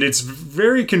 And it's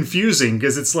very confusing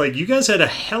because it's like, you guys had a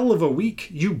hell of a week.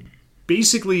 You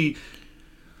basically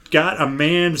got a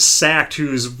man sacked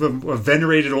who's a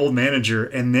venerated old manager,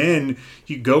 and then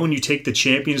you go and you take the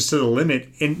champions to the limit.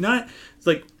 And not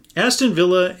like Aston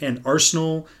Villa and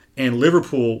Arsenal and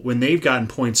Liverpool, when they've gotten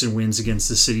points and wins against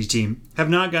the City team, have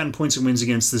not gotten points and wins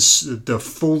against the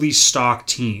fully stocked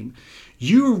team.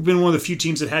 You've been one of the few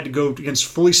teams that had to go against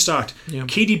fully stocked. Yeah.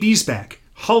 KDB's back,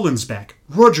 Holland's back,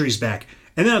 Rodri's back,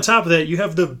 and then on top of that, you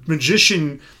have the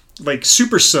magician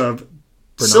super sub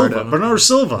Bernardo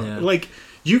Silva. Yeah. Like,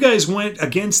 you guys went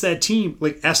against that team,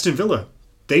 like Aston Villa.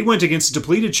 They went against a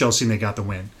depleted Chelsea and they got the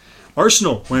win.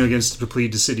 Arsenal went against a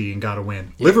depleted City and got a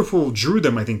win. Yeah. Liverpool drew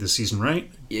them, I think, this season,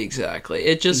 right? Exactly.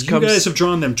 It just you guys have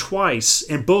drawn them twice,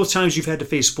 and both times you've had to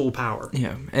face full power.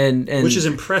 Yeah, and which is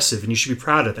impressive, and you should be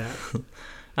proud of that.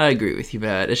 I agree with you,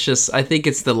 Matt. It's just I think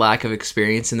it's the lack of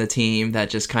experience in the team that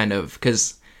just kind of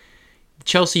because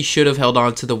Chelsea should have held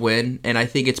on to the win, and I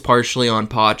think it's partially on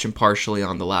Poch and partially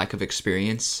on the lack of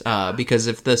experience. Because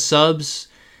if the subs,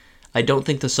 I don't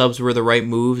think the subs were the right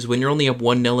moves. When you're only up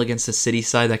 1-0 against a City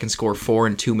side that can score 4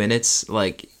 in 2 minutes,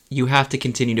 you have to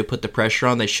continue to put the pressure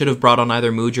on. They should have brought on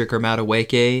either Mudryk or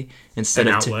Madueke instead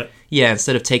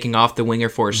of taking off the winger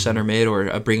for a center mid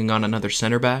or bringing on another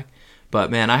center back.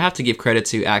 But man, I have to give credit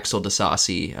to Axel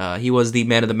Disasi. He was the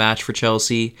man of the match for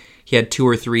Chelsea. He had 2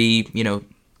 or 3,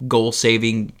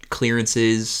 goal-saving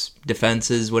clearances,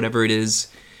 defenses, whatever it is.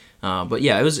 But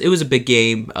yeah, it was a big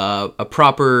game. A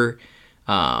proper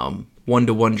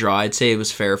 1-to-1 draw. I'd say it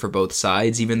was fair for both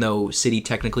sides, even though City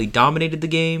technically dominated the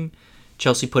game.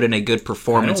 Chelsea put in a good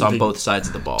performance on both sides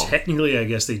of the ball. Technically, I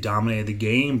guess they dominated the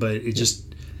game, but it just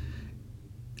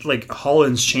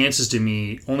Haaland's chances to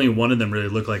me, only one of them really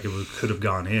looked like it could have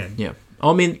gone in. Yeah.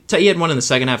 I mean, he had one in the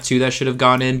second half too that should have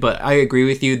gone in, but I agree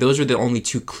with you. Those are the only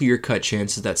 2 clear-cut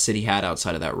chances that City had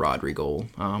outside of that Rodri goal.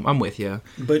 I'm with you.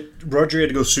 But Rodri had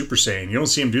to go Super Saiyan. You don't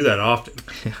see him do that often.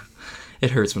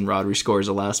 It hurts when Rodri scores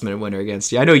a last-minute winner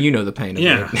against you. I know you know the pain of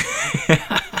it.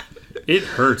 It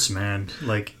hurts, man.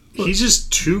 He's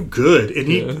just too good,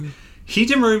 and He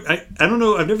didn't. I don't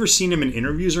know. I've never seen him in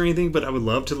interviews or anything, but I would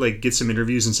love to like get some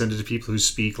interviews and send it to people who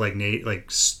speak like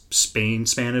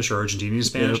Spanish or Argentinian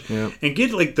Spanish, and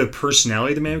get like the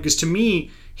personality of the man. Because to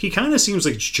me, he kind of seems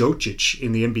like Jokic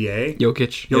in the NBA.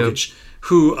 Jokic.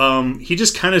 Who he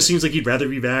just kind of seems like he'd rather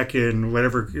be back in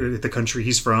whatever the country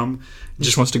he's from.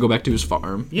 Just wants to go back to his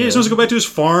farm. Yeah, he just wants to go back to his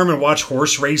farm and watch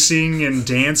horse racing and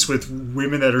dance with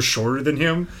women that are shorter than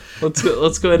him.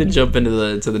 Let's go ahead and jump into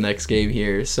the next game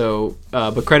here. So,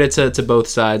 but credit to both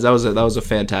sides. That was a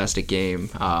fantastic game.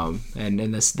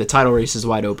 And the title race is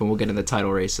wide open. We'll get into the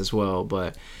title race as well.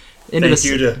 But thank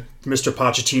you to Mr.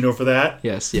 Pochettino for that.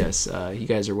 Yes. You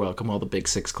guys are welcome, all the Big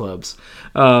Six clubs.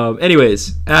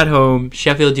 Anyways, at home,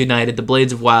 Sheffield United, the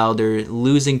Blades of Wilder,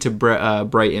 losing to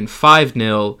Brighton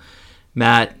 5-0.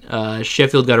 Matt,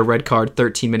 Sheffield got a red card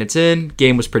 13 minutes in.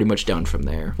 Game was pretty much done from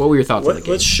there. What were your thoughts on the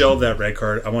game? Let's shelve that red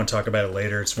card. I want to talk about it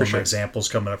later. It's one of my examples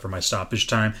coming up for my stoppage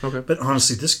time. Okay. But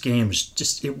honestly, this game was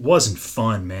just, it wasn't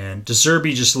fun, man. De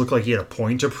Zerbi just looked like he had a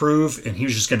point to prove, and he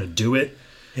was just going to do it.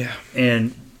 Yeah.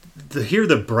 And hear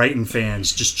the Brighton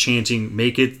fans just chanting,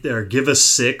 make it, or give us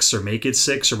 6, or make it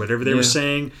 6, or whatever they were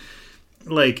saying.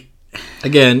 Like,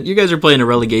 again, you guys are playing a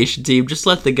relegation team. Just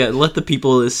let the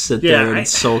people sit there and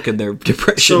sulk in their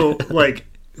depression. So, like,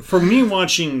 for me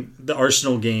watching the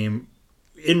Arsenal game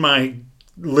in my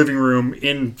living room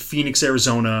in Phoenix,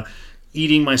 Arizona,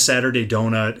 eating my Saturday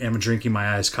donut and drinking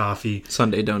my iced coffee.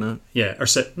 Sunday donut. Yeah,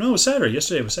 no, it was Saturday.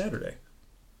 Yesterday was Saturday.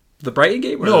 The Brighton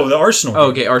game? No, the Arsenal game. Oh,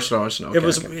 okay, Arsenal. Okay, it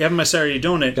was having my Saturday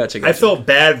donut. Gotcha. I felt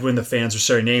bad when the fans were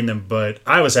starting to name them, but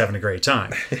I was having a great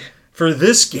time. For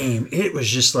this game, it was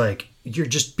just like, you're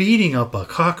just beating up a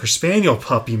Cocker Spaniel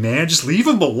puppy, man. Just leave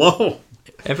him alone.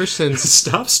 Ever since...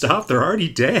 Stop. They're already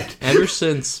dead. Ever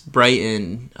since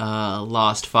Brighton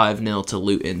lost 5-0 to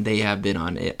Luton, they have been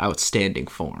on outstanding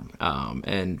form.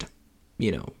 And,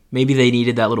 you know, maybe they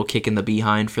needed that little kick in the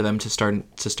behind for them to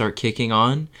start kicking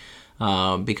on.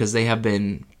 Because they have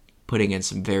been putting in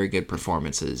some very good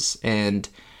performances. And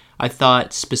I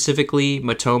thought specifically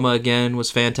Matoma again was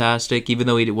fantastic. Even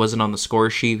though he wasn't on the score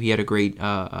sheet, he had a great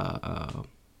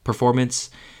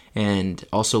performance. And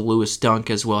also Lewis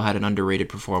Dunk as well had an underrated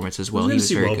performance as well. He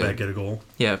was very good. Get a goal.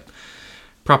 Yeah,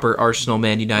 proper Arsenal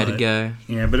Man United guy.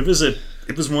 Yeah, but it was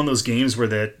one of those games where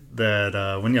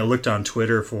that when you looked on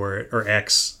Twitter for it, or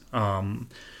X,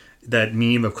 that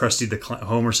meme of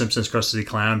Homer Simpson's Krusty the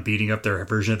Clown beating up their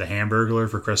version of the Hamburglar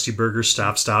for Krusty Burger.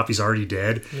 Stop, he's already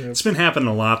dead. Yep. It's been happening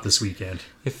a lot this weekend.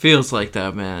 It feels like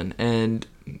that, man. And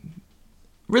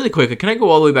really quickly, can I go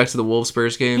all the way back to the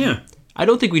Wolves-Spurs game? Yeah. I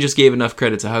don't think we just gave enough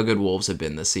credit to how good Wolves have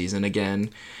been this season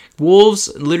again.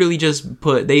 Wolves literally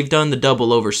they've done the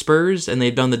double over Spurs, and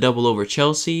they've done the double over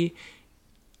Chelsea.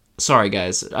 Sorry,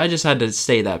 guys. I just had to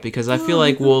say that because I feel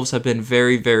like Wolves have been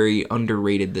very, very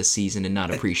underrated this season and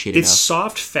not appreciated enough. It's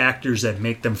soft factors that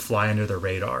make them fly under the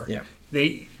radar. Yeah.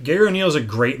 Gary O'Neil is a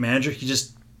great manager. He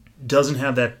just doesn't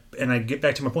have that, and I get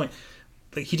back to my point,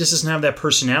 like he just doesn't have that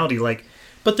personality. Like,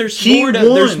 but there's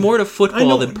more to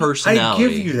football than personality. I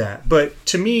give you that, but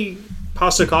to me,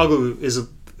 Postecoglou is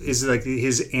like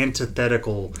his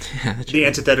antithetical, the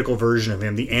antithetical version of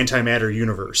him, the antimatter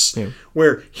universe,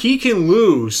 where he can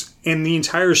lose, and the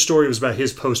entire story was about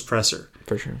his post presser.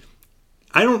 For sure.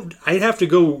 I'd have to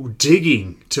go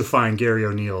digging to find Gary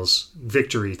O'Neil's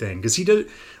victory thing, because he did,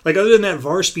 like, other than that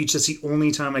VAR speech, that's the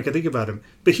only time I could think about him.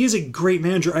 But he is a great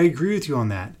manager. I agree with you on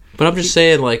that. But I'm just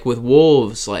saying, like, with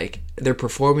Wolves, like, their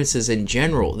performances in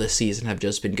general this season have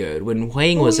just been good. When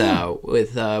Hwang was out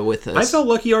with us. I felt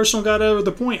lucky Arsenal got out of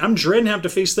the point. I'm dreading having to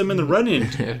face them in the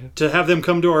run-in to have them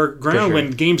come to our ground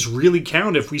when games really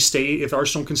count if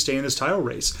Arsenal can stay in this title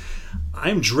race.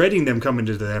 I'm dreading them coming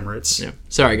to the Emirates. Yeah.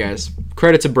 Sorry, guys.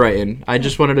 Credit to Brighton. I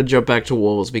just wanted to jump back to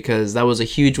Wolves because that was a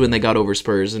huge win they got over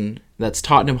Spurs, and that's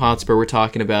Tottenham Hotspur we're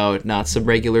talking about, not some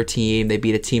regular team. They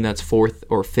beat a team that's 4th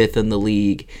or 5th in the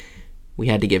league. We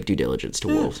had to give due diligence to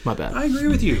Wolves. My bad. I agree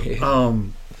with you.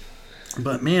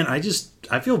 But, man, I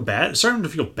feel bad. Starting to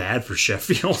feel bad for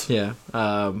Sheffield. Yeah.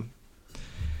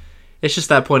 It's just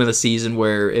that point of the season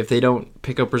where if they don't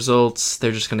pick up results,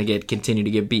 they're just going to continue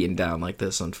to get beaten down like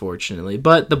this, unfortunately.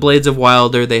 But the Blades of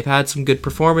Wilder, they've had some good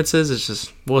performances. It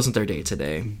just wasn't their day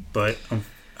today. But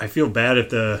I feel bad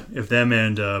if them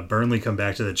and Burnley come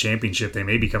back to the championship. They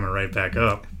may be coming right back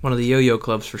up. One of the yo-yo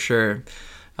clubs for sure.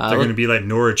 They're going to be like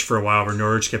Norwich for a while, where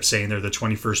Norwich kept saying they're the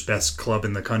 21st best club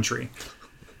in the country.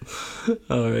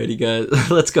 Alrighty,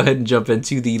 guys. Let's go ahead and jump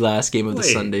into the last game of the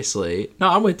Sunday slate. No,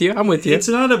 I'm with you. It's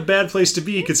not a bad place to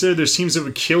be, considering there's teams that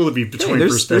would kill to be the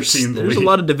 21st best team in the league. There's a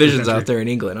lot of divisions out there in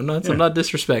England. I'm not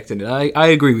disrespecting it. I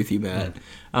agree with you, Matt.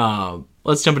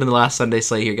 let's jump into the last Sunday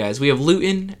slate here, guys. We have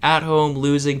Luton at home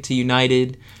losing to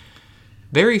United.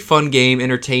 Very fun game,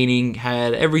 entertaining,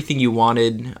 had everything you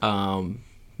wanted.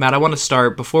 Matt, I want to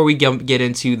start before we get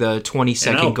into the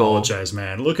 22nd goal. I apologize,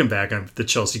 man. Looking back, the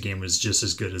Chelsea game was just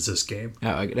as good as this game.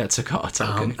 Oh, that's a call. It's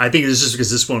okay. I think it's just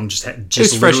because this one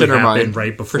just fresh in our happened mind.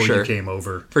 right before you came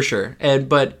over. For sure.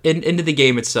 But into the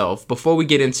game itself, before we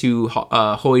get into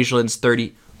Højlund's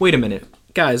 30. Wait a minute,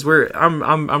 guys.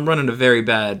 I'm running a very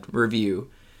bad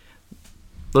review.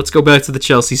 Let's go back to the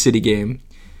Chelsea City game.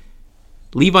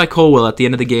 Levi Colwill at the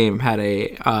end of the game had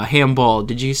a handball.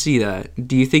 Did you see that?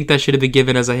 Do you think that should have been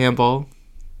given as a handball?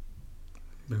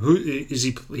 Who is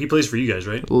he? He plays for you guys,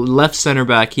 right? Left center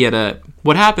back. He had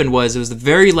what happened was it was the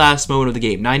very last moment of the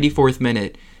game, 94th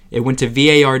minute. It went to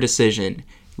VAR decision.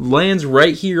 Lands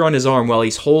right here on his arm while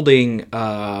he's holding,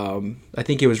 I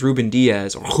think it was Ruben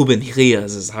Diaz, or Ruben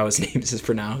Diaz is how his name is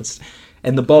pronounced.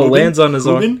 And the ball lands on his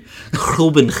arm.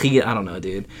 Ruben Diaz, I don't know,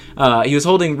 dude. He was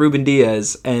holding Ruben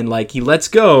Diaz, and he lets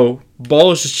go.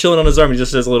 Ball is just chilling on his arm. He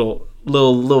just does a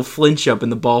little flinch up,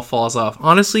 and the ball falls off.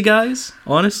 Honestly, guys,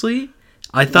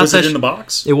 I thought was it in the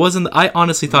box? It wasn't. I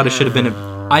honestly thought it should have been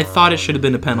I thought it should have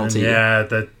been a penalty. Yeah,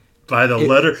 that by the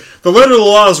letter of the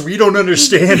laws we don't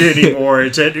understand anymore.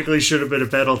 It technically should have been a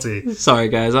penalty. Sorry,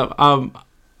 guys.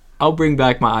 I'll bring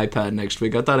back my iPad next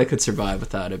week. I thought I could survive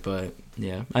without it, but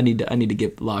yeah, I need to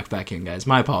get locked back in, guys.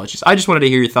 My apologies. I just wanted to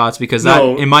hear your thoughts because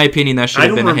in my opinion, that should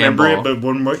have been a handball. I don't remember it,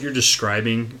 but what you're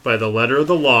describing by the letter of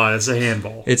the law is a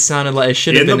handball. It sounded like it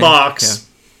should have been in the box.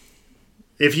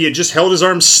 If he had just held his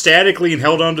arm statically and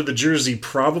held onto the jersey,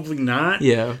 probably not.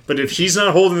 Yeah. But if he's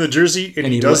not holding the jersey and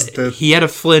he had a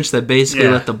flinch that basically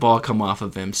let the ball come off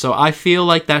of him. So I feel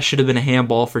like that should have been a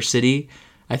handball for City.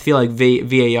 I feel like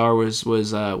VAR was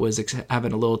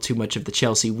having a little too much of the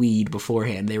Chelsea weed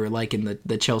beforehand. They were liking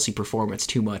the Chelsea performance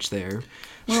too much there.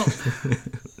 Well,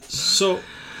 so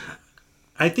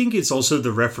I think it's also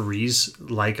the referees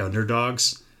like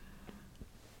underdogs.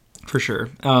 For sure.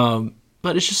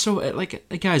 But it's just so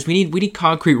guys, we need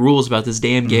concrete rules about this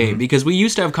damn game because we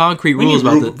used to have concrete rules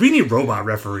about it. We need robot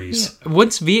referees. Yeah.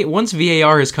 Once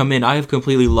VAR has come in, I have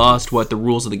completely lost what the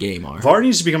rules of the game are. VAR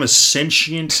needs to become a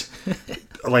sentient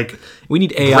we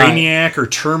need AI. Brainiac or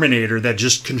Terminator that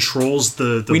just controls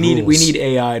the rules. We need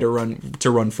AI to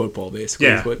run football, basically,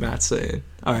 is what Matt's saying.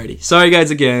 Alrighty. Sorry, guys,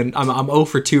 again. I'm 0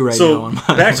 for 2 now. So,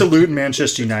 back to Luton,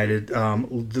 Manchester United.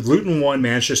 The Luton 1,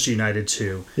 Manchester United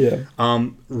 2. Yeah.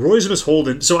 Royce was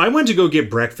holding. So, I went to go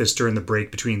get breakfast during the break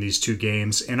between these two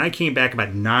games, and I came back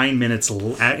about 9 minutes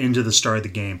into the start of the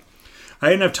game. I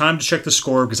didn't have time to check the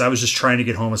score because I was just trying to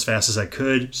get home as fast as I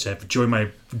could to enjoy my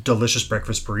delicious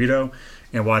breakfast burrito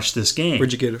and watch this game.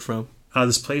 Where'd you get it from?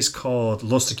 This place called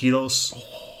Los Taquitos.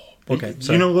 Oh, okay.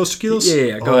 You know Los Taquitos?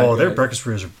 Yeah. Go ahead. Their breakfast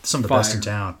burritos are some of the best in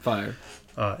town. Fire.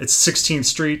 It's 16th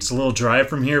Street. It's a little drive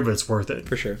from here, but it's worth it.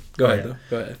 For sure. Go ahead, though.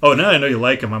 Go ahead. Oh, now I know you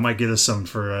like them. I might get us some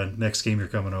for next game you're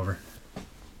coming over.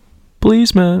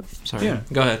 Please, Matt. Sorry. Yeah.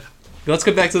 Go ahead. Let's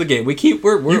get back to the game. You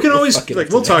can always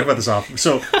we'll talk about this off.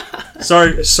 So,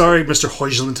 sorry, Mr.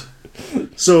 Højlund.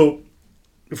 So,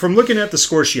 from looking at the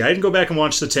score sheet, I didn't go back and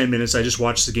watch the 10 minutes. I just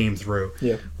watched the game through.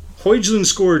 Yeah. Højlund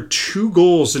scored 2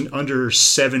 goals in under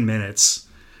 7 minutes,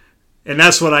 and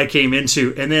that's what I came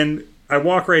into. And then I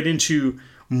walk right into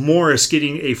Morris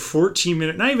getting a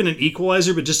 14-minute, not even an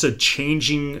equalizer, but just a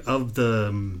changing of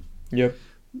the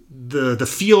the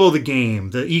feel of the game,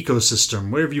 the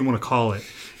ecosystem, whatever you want to call it.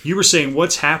 You were saying,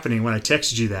 what's happening when I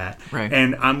texted you that? Right.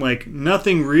 And I'm like,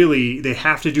 nothing really. They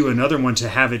have to do another one to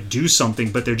have it do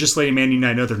something, but they're just letting Man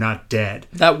United know they're not dead.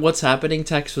 That what's happening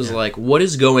text was like, what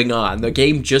is going on? The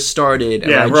game just started.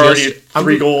 And we're already at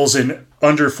 3 goals in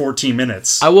under 14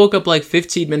 minutes. I woke up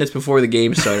 15 minutes before the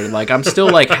game started. I'm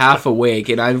still half awake,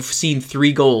 and I've seen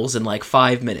 3 goals in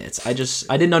 5 minutes. I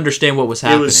didn't understand what was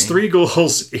happening. It was 3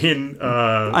 goals in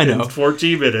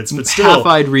 14 minutes, but still.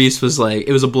 Half-eyed Reese was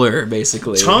it was a blur,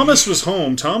 basically. Thomas was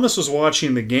home. Thomas was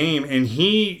watching the game, and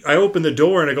I opened the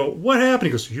door and I go, what happened?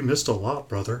 He goes, you missed a lot,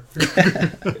 brother.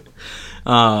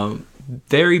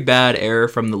 Very bad error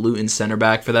from the Luton center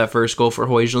back for that first goal for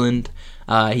Højlund.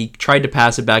 He tried to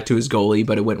pass it back to his goalie,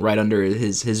 but it went right under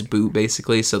his boot,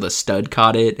 basically, so the stud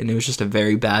caught it, and it was just a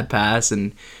very bad pass,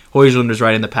 and Højlund was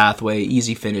right in the pathway.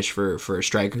 Easy finish for a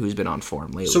striker who's been on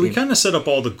form lately. So we kind of set up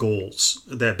all the goals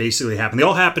that basically happened. They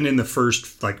all happened in the first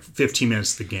 15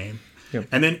 minutes of the game. Yep.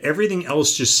 And then everything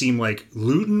else just seemed like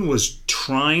Luton was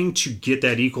trying to get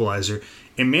that equalizer,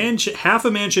 and half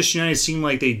of Manchester United seemed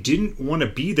like they didn't want to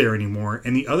be there anymore,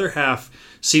 and the other half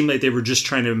seemed like they were just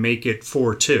trying to make it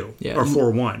 4-2 or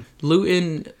 4-1.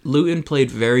 Luton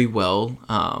played very well,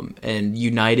 and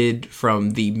United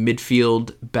from the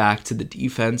midfield back to the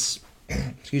defense,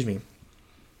 excuse me,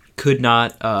 could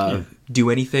not do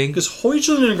anything. Because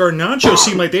Højlund and Garnacho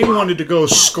seemed like they wanted to go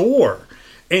score.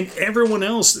 And everyone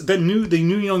else, the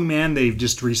new young man they've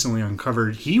just recently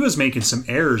uncovered, he was making some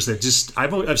errors that just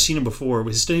I've seen him before.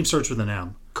 His name starts with an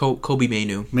M. Kobe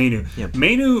Mainoo. Yep.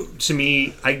 Mainoo, to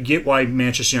me, I get why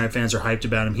Manchester United fans are hyped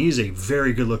about him. He's a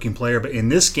very good-looking player. But in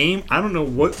this game, I don't know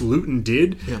what Luton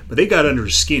did, but they got under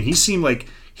his skin. He seemed like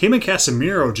him and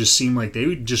Casemiro just seemed like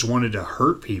they just wanted to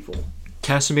hurt people.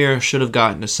 Casemiro should have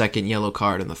gotten a second yellow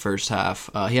card in the first half.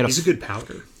 He's a good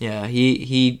powder. Yeah,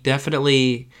 he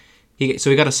definitely...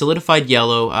 So he got a solidified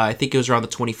yellow, I think it was around the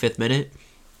 25th minute,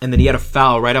 and then he had a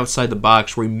foul right outside the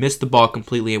box where he missed the ball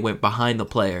completely and went behind the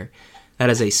player.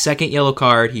 That is a second yellow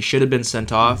card. He should have been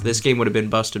sent off. Mm-hmm. This game would have been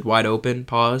busted wide open,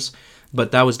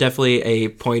 but that was definitely a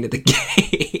point of the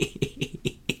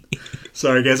game.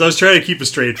 Sorry, guys. I was trying to keep a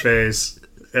straight face,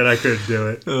 and I couldn't do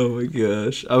it. Oh, my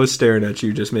gosh. I was staring at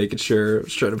you, just making sure. I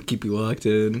was trying to keep you locked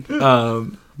in.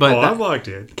 I'm locked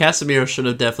in. Casemiro should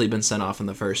have definitely been sent off in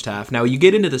the first half. Now, you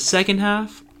get into the second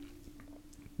half,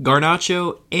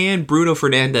 Garnacho and Bruno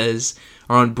Fernandes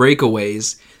are on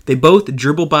breakaways. They both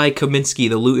dribble by Kaminsky,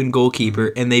 the Luton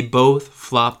goalkeeper, and they both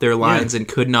flopped their lines and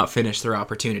could not finish their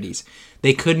opportunities.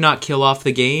 They could not kill off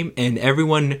the game, and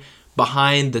everyone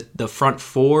behind the front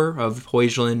four of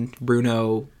Højlund,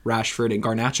 Bruno, Rashford, and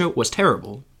Garnacho was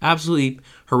terrible. Absolutely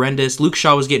horrendous. Luke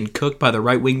Shaw was getting cooked by the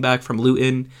right wing back from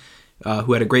Luton,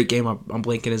 who had a great game. I'm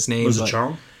blanking his name. Was it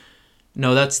Chong?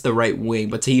 No, that's the right wing.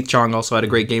 But Tahith Chong also had a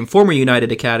great game. Former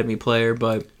United Academy player.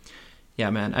 But,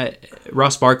 yeah, man.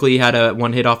 Ross Barkley had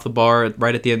one hit off the bar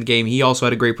right at the end of the game. He also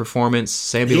had a great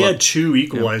performance. He had two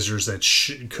equalizers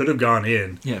that could have gone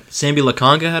in. Yeah, Sambi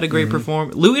Lakanga had a great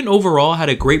performance. Luton overall had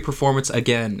a great performance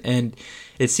again. And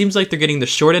it seems like they're getting the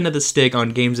short end of the stick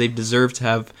on games they deserve to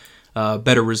have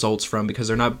better results from because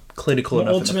they're not clinical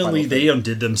enough. Ultimately, they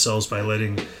undid themselves by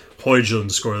letting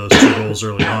Højlund score those two goals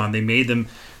early on. They made them.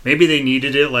 Maybe they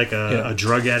needed it like a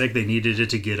drug addict. They needed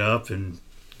it to get up and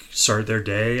start their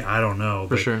day. I don't know.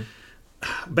 For sure.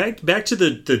 Back to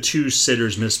the two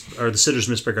sitters missed by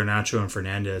Garnacho and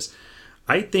Fernandes.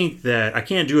 I think that I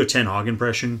can't do a Ten Hag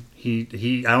impression. I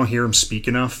don't hear him speak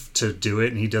enough to do it,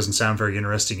 and he doesn't sound very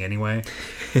interesting anyway.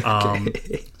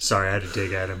 Sorry, I had to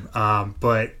dig at him.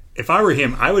 But if I were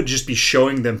him, I would just be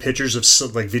showing them pictures of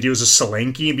videos of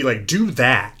Solanke and be like, "Do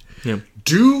that." Yeah.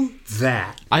 Do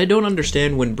that. I don't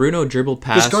understand when Bruno dribbled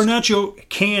past. Because Garnacho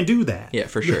can do that. Yeah,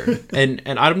 for sure. and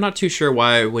I'm not too sure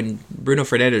why when Bruno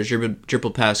Fernandes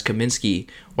dribbled past Kaminsky,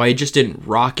 why he just didn't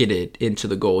rocket it into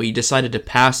the goal. He decided to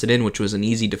pass it in, which was an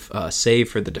easy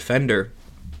save for the defender.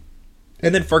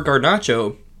 And then for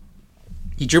Garnacho,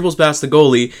 he dribbles past the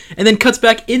goalie and then cuts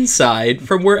back inside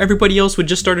from where everybody else would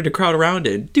just started to crowd around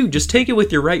it. Dude, just take it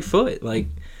with your right foot. Like,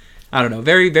 I don't know.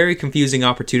 Very, very confusing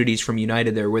opportunities from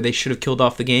United there where they should have killed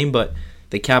off the game, but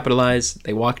they capitalized.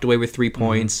 They walked away with 3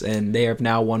 points, and they have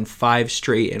now won 5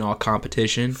 straight in all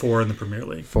competition. 4 in the Premier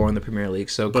League. 4 in the Premier League.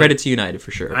 So credit to United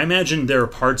for sure. I imagine there are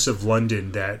parts of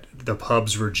London that the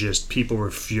pubs were people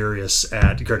were furious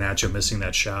at Garnacho missing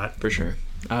that shot. For sure.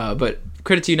 But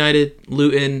credit to United.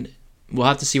 Luton, we'll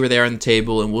have to see where they are on the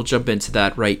table, and we'll jump into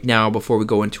that right now before we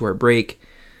go into our break.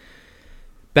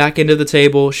 Back into the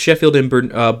table, Sheffield and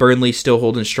Burnley still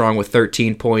holding strong with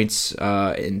 13 points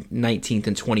in 19th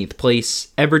and 20th place.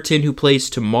 Everton, who plays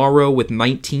tomorrow with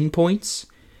 19 points.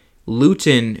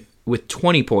 Luton with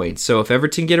 20 points. So if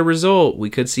Everton get a result, we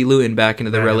could see Luton back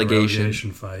into the relegation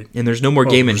fight. And there's no more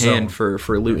game in hand for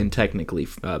Luton technically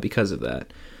because of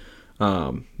that.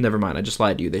 Never mind, I just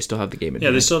lied to you. They still have the game in hand.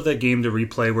 Yeah, they still have that game to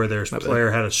replay where their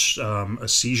player had a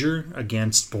seizure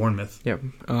against Bournemouth. Yeah.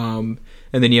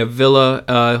 And then you have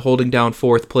Villa holding down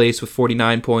 4th place with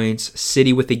 49 points.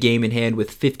 City with the game in hand with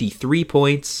 53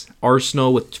 points.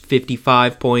 Arsenal with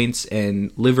 55 points.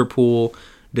 And Liverpool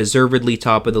deservedly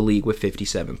top of the league with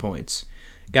 57 points.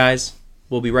 Guys,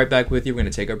 we'll be right back with you. We're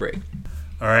going to take our break.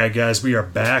 All right, guys, we are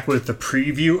back with the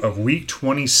preview of Week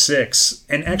 26.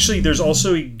 And actually, there's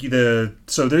also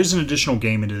there's an additional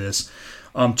game into this.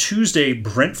 Tuesday,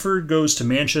 Brentford goes to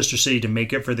Manchester City to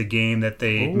make up for the game that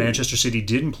Manchester City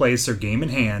didn't play. It's their game in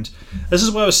hand. This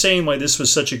is why I was saying why this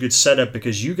was such a good setup,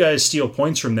 because you guys steal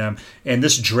points from them, and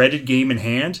this dreaded game in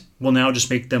hand will now just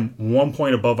make them 1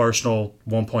 point above Arsenal,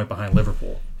 1 point behind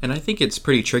Liverpool. And I think it's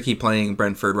pretty tricky playing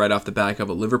Brentford right off the back of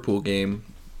a Liverpool game.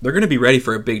 They're going to be ready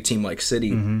for a big team like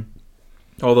City. Mm-hmm.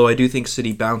 Although I do think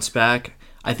City bounced back.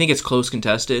 I think it's close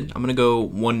contested. I'm going to go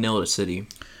 1-0 to City.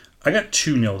 I got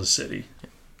 2-0 to City.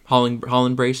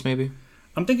 Holland brace, maybe?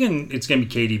 I'm thinking it's going to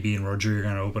be KDB and Rodri are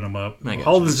going to open them up.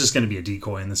 Holland's just going to be a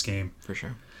decoy in this game. For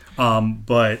sure.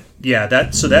 But yeah,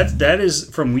 that is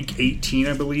from week 18,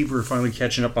 I believe. We're finally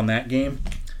catching up on that game.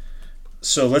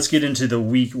 So let's get into the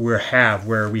week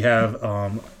where we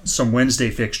have some Wednesday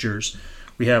fixtures.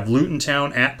 We have Luton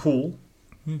Town at Poole.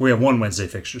 We have one Wednesday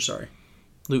fixture, sorry.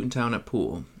 Luton Town at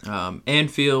Poole.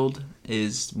 Anfield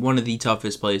is one of the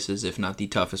toughest places, if not the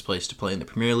toughest place to play in the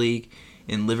Premier League.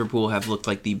 And Liverpool have looked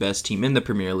like the best team in the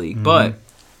Premier League. But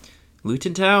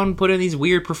Luton Town put in these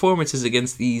weird performances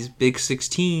against these Big Six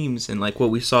teams. And like what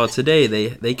we saw today,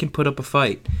 they can put up a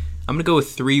fight. I'm going to go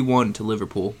with 3-1 to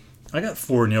Liverpool. I got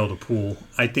 4-0 to Poole.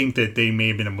 I think that they may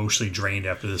have been emotionally drained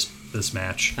after this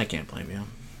match. I can't blame you.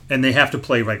 And they have to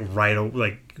play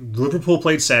Liverpool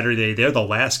played Saturday. They're the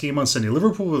last game on Sunday.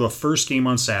 Liverpool were the first game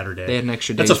on Saturday. They had an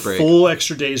extra day's break. break. That's a full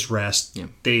extra day's rest. Yeah.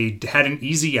 They had an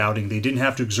easy outing. They didn't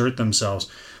have to exert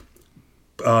themselves.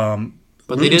 But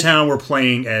Luton Town were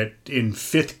playing in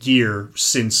fifth gear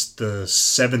since the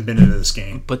 7th minute of this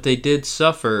game. But they did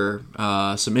suffer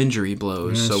some injury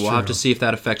blows, so we'll have to see if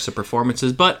that affects the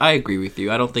performances. But I agree with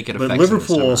you. I don't think it affects. But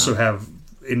Liverpool also have,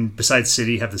 besides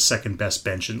City, have the second best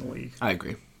bench in the league. I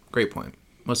agree. Great point.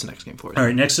 What's the next game for you? All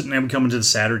right, next up, now we come into the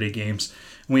Saturday games.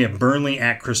 We have Burnley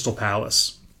at Crystal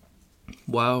Palace.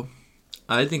 Wow.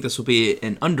 I think this will be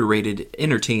an underrated,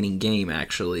 entertaining game,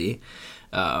 actually.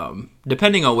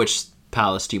 Depending on which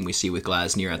Palace team we see with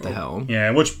Glasner at the helm. Yeah,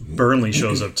 and which Burnley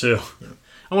shows up, too. Yeah.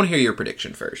 I want to hear your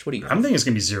prediction first. What do you think? I'm thinking it's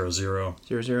going to be 0-0.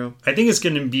 0-0? I think it's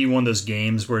going to be one of those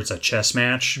games where it's a chess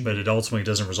match, but it ultimately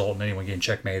doesn't result in anyone getting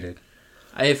checkmated.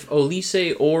 If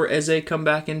Olise or Eze come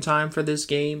back in time for this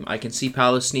game, I can see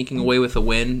Palace sneaking away with a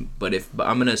win. But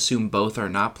I'm going to assume both are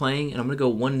not playing, and I'm going to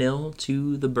go 1-0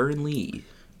 to the Burnley.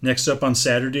 Next up on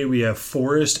Saturday, we have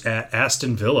Forest at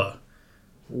Aston Villa.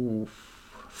 Ooh.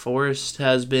 Forest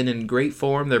has been in great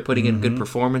form. They're putting in good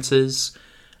performances.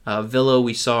 Villa,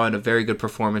 we saw in a very good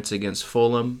performance against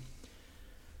Fulham.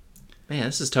 Man,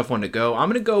 this is a tough one to go. I'm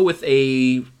going to go with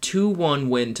a 2-1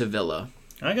 win to Villa.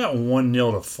 I got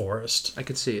 1-0 to Forest. I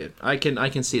can see it. I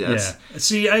can see that. Yeah.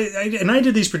 See, I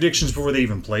did these predictions before they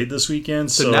even played this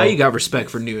weekend. So now you got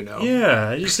respect for Nuno. Yeah,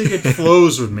 I just think it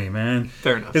flows with me, man.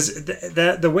 Fair enough. Because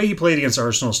the way he played against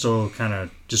Arsenal still kind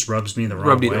of just rubs me the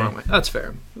wrong way. That's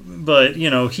fair. But,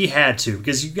 he had to,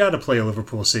 because you got to play a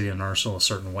Liverpool, City, and Arsenal a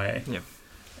certain way. Yeah.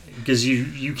 Because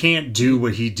you can't do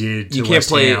what he did to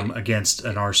West Ham against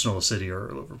an Arsenal, City,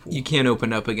 or Liverpool. You can't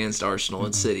open up against Arsenal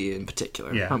and City in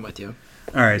particular. Yeah. I'm with you.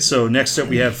 All right, so next up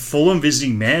we have Fulham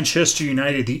visiting Manchester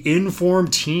United, the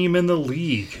informed team in the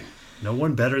league. No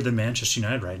one better than Manchester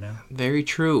United right now. Very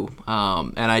true.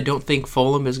 And I don't think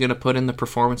Fulham is going to put in the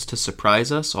performance to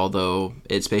surprise us, although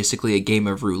it's basically a game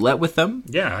of roulette with them.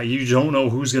 Yeah, you don't know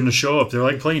who's going to show up. They're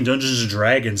like playing Dungeons &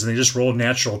 Dragons, and they just roll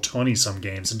natural 20 some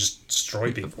games and just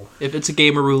destroy people. If it's a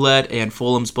game of roulette and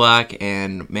Fulham's black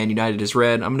and Man United is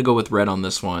red, I'm going to go with red on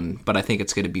this one, but I think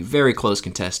it's going to be very close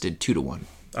contested, 2-1.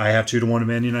 I have 2-1 to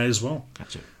Man United as well.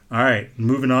 Gotcha. All right,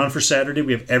 moving on for Saturday,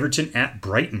 we have Everton at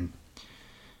Brighton.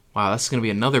 Wow, that's going to be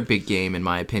another big game in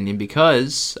my opinion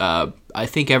because I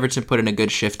think Everton put in a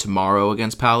good shift tomorrow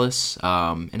against Palace,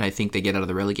 and I think they get out of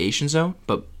the relegation zone.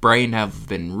 But Brighton have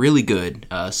been really good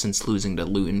since losing to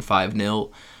Luton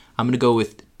 5-0. I'm going to go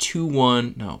with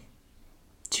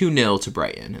 2-0 to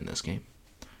Brighton in this game.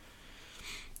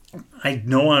 I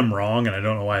know I'm wrong, and I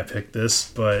don't know why I picked this,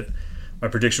 but my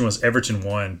prediction was Everton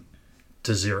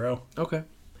 1-0. Okay.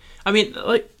 I mean,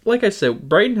 like I said,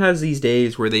 Brighton has these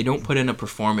days where they don't put in a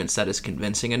performance that is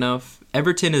convincing enough.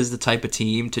 Everton is the type of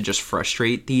team to just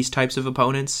frustrate these types of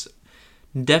opponents.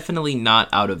 Definitely not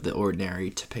out of the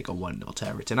ordinary to pick a 1-0 to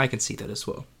Everton. I can see that as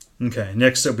well. Okay,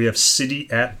 next up we have City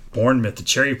at Bournemouth. The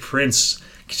Cherry Prince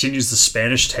continues the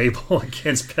Spanish table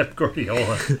against Pep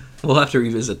Guardiola. We'll have to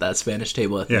revisit that Spanish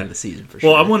table at the end of the season for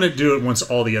sure. Well, I want to do it once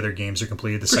all the other games are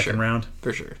completed, the second round.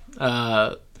 For sure.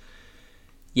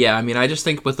 Yeah, I mean, I just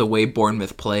think with the way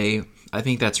Bournemouth play, I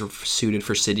think that's suited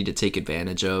for City to take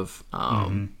advantage of.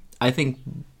 I think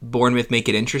Bournemouth make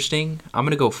it interesting. I'm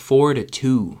going to go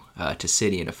 4-2 to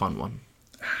City in a fun one.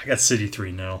 I got City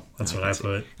 3-0. That's what I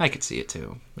put. I could see it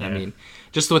too. Yeah. I mean,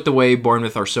 just with the way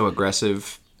Bournemouth are so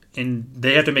aggressive. And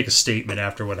they have to make a statement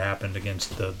after what happened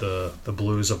against the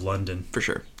Blues of London. For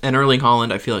sure. And Erling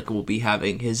Haaland, I feel like, will be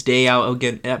having his day out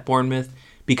again at Bournemouth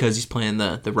because he's playing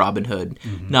the Robin Hood.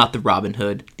 Not the Robin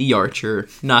Hood. The Archer.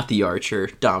 Not the Archer.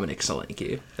 Dominic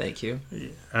Solanke. Thank you.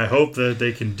 I hope that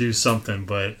they can do something,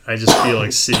 but I just feel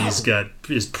like City's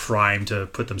is primed to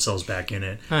put themselves back in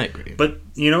it. I agree. But,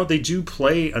 they do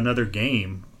play another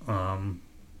game.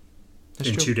 Who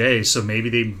in 2 days, so maybe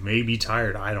they may be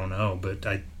tired. I don't know, but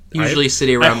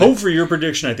City around. I hope for your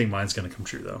prediction. I think mine's going to come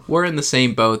true, though. We're in the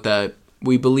same boat that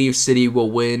we believe City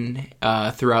will win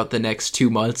throughout the next 2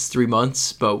 months, 3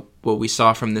 months, but what we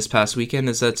saw from this past weekend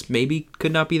is that maybe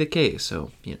could not be the case,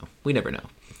 so, we never know.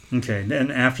 Okay,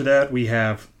 and after that, we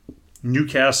have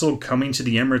Newcastle coming to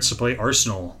the Emirates to play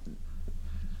Arsenal.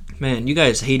 Man, you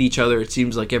guys hate each other, it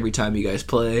seems like every time you guys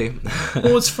play.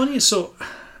 Well, it's funny, so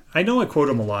I know I quote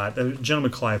him a lot, the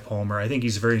gentleman Clive Palmer. I think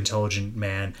he's a very intelligent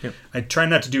man. Yep. I try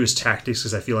not to do his tactics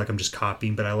because I feel like I'm just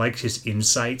copying, but I like his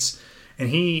insights. And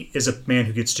he is a man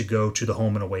who gets to go to the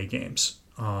home and away games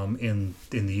in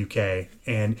the UK.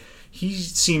 And he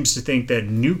seems to think that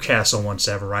Newcastle wants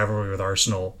to have a rivalry with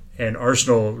Arsenal, and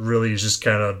Arsenal really just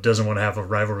kind of doesn't want to have a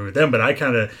rivalry with them. But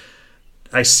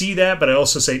I see that, but I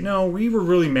also say, no, we were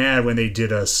really mad when they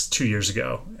did us 2 years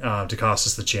ago to cost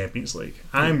us the Champions League.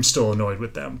 I'm still annoyed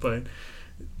with them, but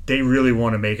they really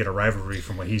want to make it a rivalry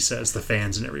from what he says, the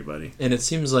fans and everybody. And it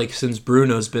seems like since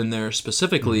Bruno's been there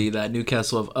specifically, that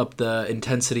Newcastle have upped the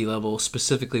intensity level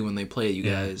specifically when they play you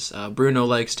guys. Bruno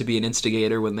likes to be an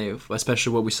instigator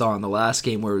especially what we saw in the last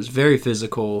game where it was very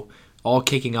physical, all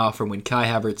kicking off from when Kai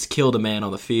Havertz killed a man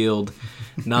on the field.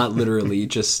 Not literally,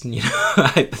 just,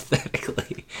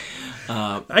 hypothetically.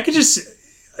 I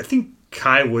think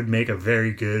Kai would make a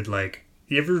very good,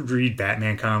 you ever read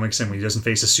Batman comics and when he doesn't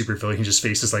face a super villain, he just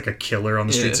faces like a killer on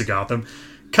the streets of Gotham?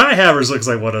 Kai Havertz looks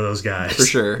like one of those guys. For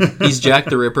sure. He's Jack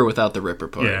the Ripper without the Ripper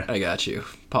part. Yeah. I got you.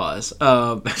 Pause.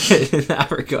 In that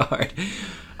regard,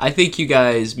 I think you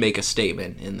guys make a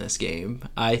statement in this game.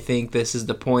 I think this is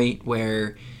the point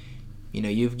where,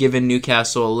 you've given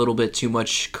Newcastle a little bit too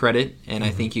much credit, and I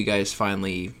think you guys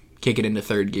finally kick it into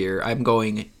third gear. I'm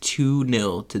going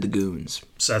 2-0 to the Goons.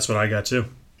 So that's what I got too.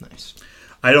 Nice.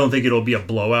 I don't think it'll be a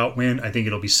blowout win. I think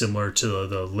it'll be similar to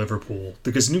the Liverpool,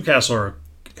 because Newcastle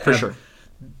for sure.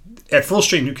 At full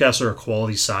strength, Newcastle are a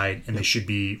quality side, and they should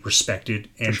be respected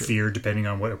and feared depending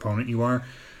on what opponent you are.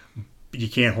 You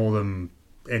can't hold them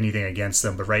anything against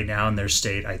them, but right now in their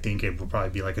state, I think it will probably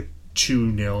be like a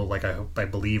 2-0, I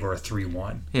believe, or a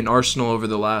 3-1. And Arsenal over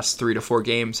the last 3 to 4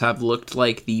 games have looked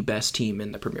like the best team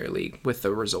in the Premier League with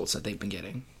the results that they've been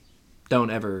getting. Don't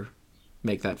ever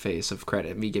make that face of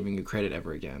credit, me giving you credit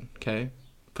ever again, okay?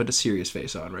 Put a serious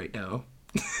face on right now.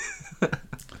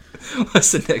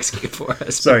 What's the next game for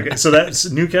us? Sorry, so that's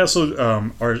Newcastle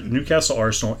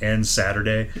Arsenal ends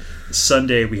Saturday.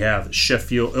 Sunday we have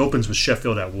Sheffield, opens with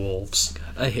Sheffield at Wolves.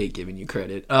 God, I hate giving you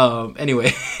credit. Anyway.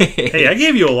 Hey, I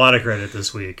gave you a lot of credit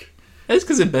this week. That's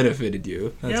because it benefited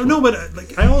you.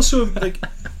 But I also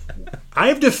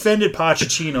I've defended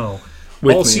Pochettino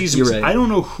all season. Right. I don't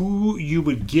know who you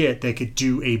would get that could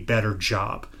do a better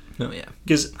job. Oh, yeah.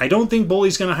 Because I don't think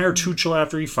Bully's going to hire Tuchel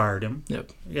after he fired him.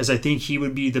 Yep. Because I think he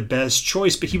would be the best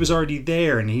choice, but he was already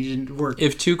there and he didn't work.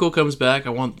 If Tuchel comes back, I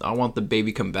want the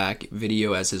baby come back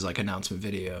video as his announcement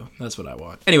video. That's what I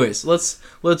want. Anyways,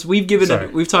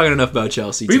 we've talked enough about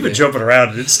Chelsea. We've been jumping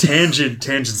around. It's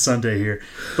tangent Sunday here.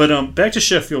 But back to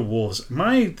Sheffield Wolves.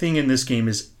 My thing in this game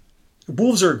is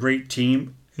Wolves are a great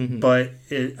team, but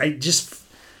I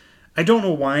don't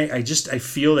know why. I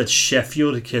feel that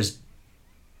Sheffield has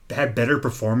had better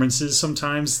performances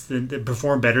sometimes. They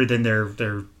perform better than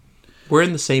their. We're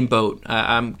in the same boat.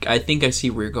 I think I see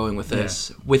where you're going with this.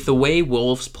 Yeah. With the way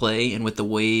Wolves play and with the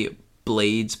way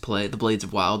Blades play, the Blades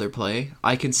of Wilder play,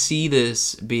 I can see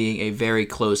this being a very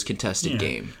close contested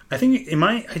game. I think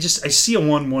I see a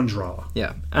 1-1 draw.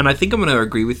 Yeah, and I think I'm going to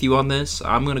agree with you on this.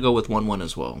 I'm going to go with 1-1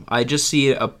 as well. I just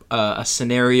see a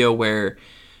scenario where,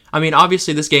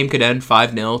 obviously this game could end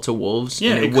 5-0 to Wolves,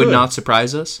 and it would not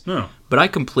surprise us. No. But I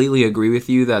completely agree with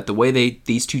you that the way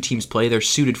these two teams play, they're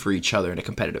suited for each other in a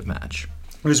competitive match.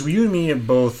 Because you and me have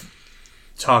both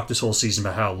talked this whole season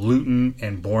about how Luton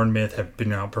and Bournemouth have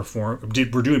been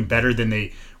we're doing better than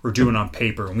they were doing on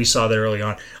paper, and we saw that early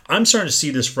on. I'm starting to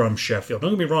see this from Sheffield.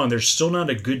 Don't get me wrong, they're still not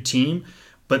a good team,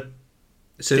 but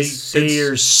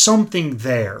there's something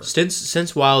there.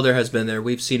 Since Wilder has been there,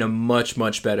 we've seen a much,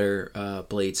 much better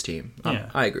Blades team. Yeah.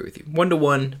 I agree with you.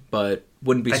 1-1, but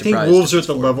wouldn't be surprised. I think Wolves are at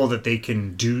the level that they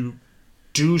can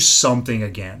do something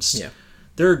against. Yeah.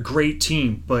 They're a great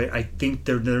team, but I think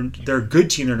they're a good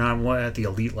team. They're not at the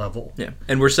elite level. Yeah,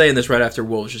 and we're saying this right after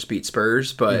Wolves just beat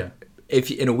Spurs, but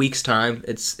if in a week's time,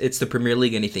 it's the Premier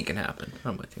League, anything can happen.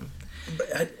 I'm with you.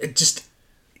 But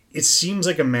it seems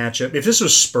like a matchup. If this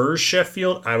was Spurs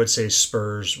Sheffield, I would say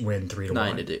Spurs win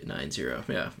 3-1. 9-0.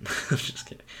 Yeah, just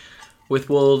kidding. With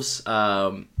Wolves,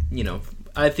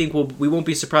 I think we won't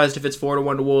be surprised if it's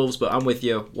 4-1 to Wolves, but I'm with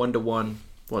you. 1-1.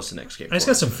 What's the next game? I just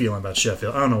got some feeling about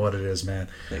Sheffield. I don't know what it is, man.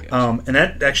 And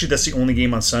that's the only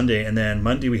game on Sunday. And then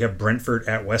Monday we have Brentford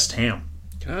at West Ham.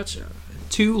 Gotcha.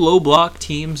 2 low block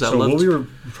teams. We were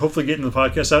hopefully getting the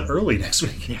podcast out early next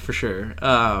week. Yeah, for sure.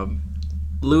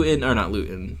 Luton, or not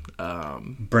Luton.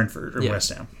 Brentford or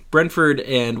West Ham. Brentford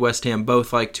and West Ham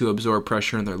both like to absorb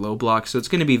pressure in their low block, so it's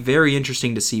going to be very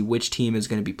interesting to see which team is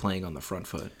going to be playing on the front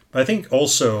foot. I think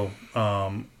also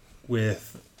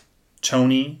with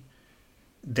Tony,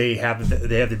 they have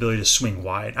the ability to swing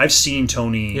wide. I've seen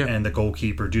Tony and the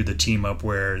goalkeeper do the team up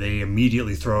where they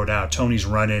immediately throw it out. Tony's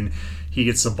running, he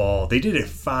gets the ball. They did it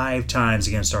 5 times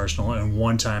against Arsenal, and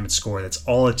 1 time it scored. That's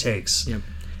all it takes. Yep.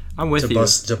 I'm with you.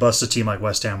 To bust a team like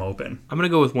West Ham open. I'm going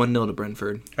to go with 1-0 to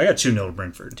Brentford. I got 2-0 to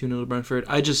Brentford. 2-0 to Brentford.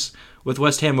 With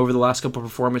West Ham over the last couple of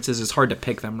performances, it's hard to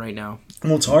pick them right now.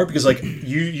 Well, it's hard because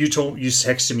you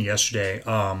texted me yesterday.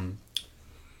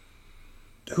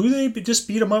 Who they just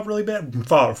beat them up really bad?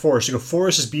 Forest. You go,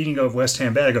 Forest is beating up West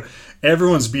Ham bad. I go,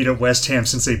 everyone's beat up West Ham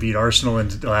since they beat Arsenal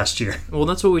last year. Well,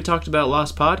 that's what we talked about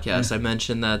last podcast. Yeah. I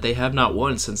mentioned that they have not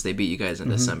won since they beat you guys in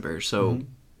December. So,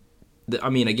 I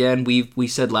mean, again, we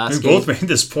said last game. We both made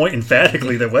this point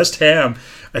emphatically that West Ham,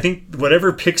 I think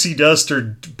whatever pixie dust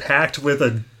or packed with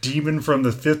a demon from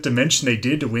the 5th dimension they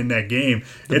did to win that game,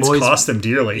 cost them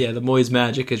dearly. Yeah, the Moyes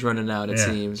magic is running out, it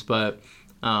seems. But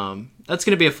that's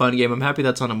going to be a fun game. I'm happy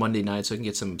that's on a Monday night so I can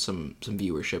get some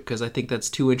viewership because I think that's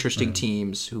 2 interesting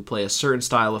teams who play a certain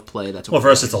style of play. For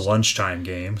us, it's a lunchtime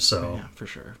game, so yeah, for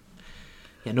sure.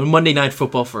 Yeah, no Monday night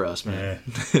football for us, man.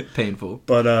 Yeah. Painful.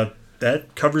 But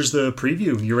that covers the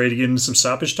preview. You ready to get into some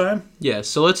stoppage time? Yeah,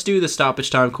 so let's do the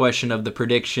stoppage time question of the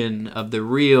prediction of the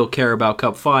real Carabao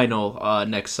Cup final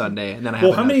next Sunday. And then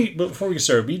before we get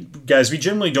started, we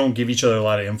generally don't give each other a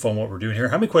lot of info on what we're doing here.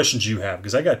 How many questions do you have?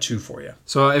 Because I got 2 for you.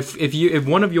 So if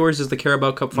one of yours is the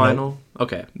Carabao Cup final,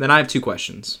 okay, then I have 2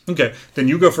 questions. Okay, then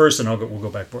you go first and we'll go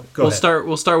back for it. We'll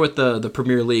start with the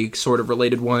Premier League sort of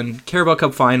related one. Carabao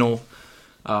Cup final,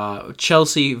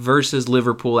 Chelsea versus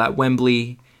Liverpool at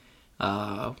Wembley.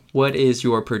 What is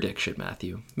your prediction,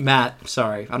 Matthew? Matt,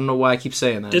 sorry. I don't know why I keep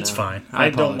saying that. It's fine. I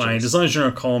don't mind. As long as you're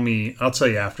going to call me, I'll tell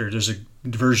you after. There's a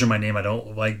version of my name I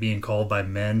don't like being called by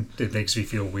men. It makes me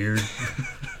feel weird.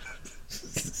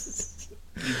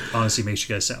 Honestly, makes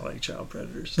you guys sound like child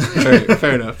predators.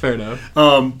 Fair enough.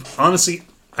 Honestly,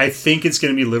 I think it's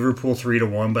going to be Liverpool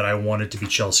 3-1, but I want it to be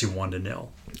Chelsea 1-0.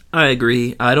 I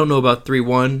agree. I don't know about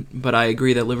 3-1, but I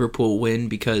agree that Liverpool will win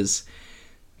because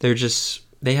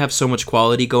they have so much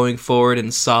quality going forward,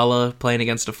 and Salah playing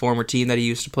against a former team that he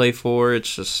used to play for.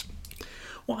 It's just...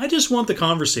 Well, I just want the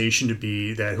conversation to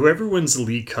be that whoever wins the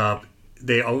League Cup,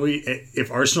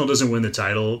 if Arsenal doesn't win the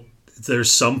title, there's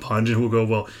some pundit who will go,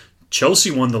 well, Chelsea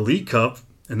won the League Cup,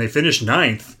 and they finished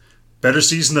 9th. Better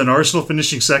season than Arsenal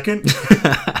finishing 2nd?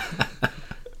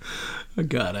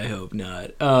 God, I hope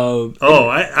not.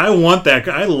 I want that.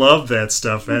 I love that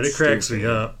stuff, man. It cracks me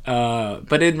up.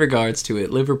 But in regards to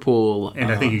it, Liverpool... And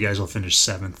I think you guys will finish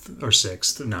 7th or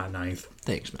 6th, not 9th.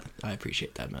 Thanks, Matt. I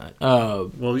appreciate that, Matt.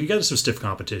 Well, you got some stiff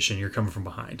competition. You're coming from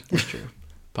behind. That's true.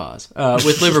 Pause.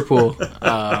 With Liverpool...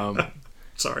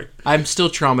 Sorry. I'm still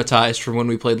traumatized from when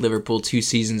we played Liverpool 2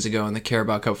 seasons ago in the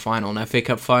Carabao Cup final and FA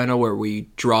Cup final where we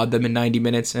drawed them in 90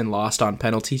 minutes and lost on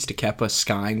penalties to Kepa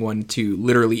skying one to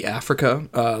literally Africa.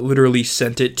 Literally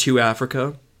sent it to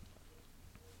Africa.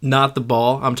 Not the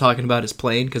ball. I'm talking about his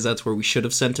plane because that's where we should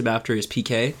have sent him after his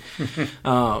PK.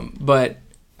 But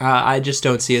I just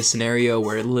don't see a scenario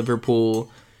where Liverpool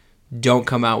don't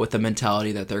come out with the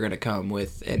mentality that they're going to come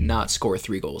with and not score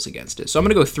 3 goals against it. So I'm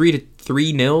going to go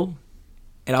 3-0.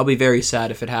 And I'll be very sad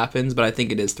if it happens, but I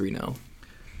think it is 3-0.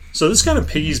 So this kind of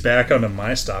piggies back onto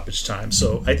my stoppage time.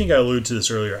 So I think I alluded to this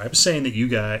earlier. I was saying that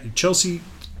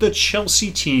the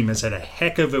Chelsea team has had a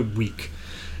heck of a week.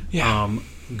 Yeah.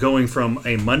 Going from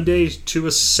a Monday to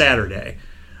a Saturday.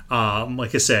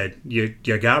 Like I said, you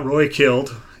got Roy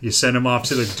killed. You sent him off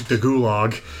to the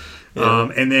gulag.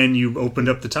 Yeah. And then you opened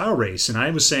up the title race. And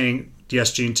I was saying,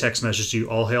 yes, Gene text messaged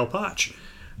you, all hail Poch.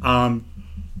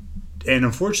 And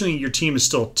unfortunately, your team is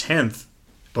still 10th.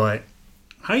 But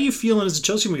how are you feeling as a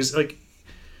Chelsea? Because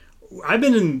I've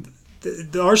been in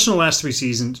the Arsenal last 2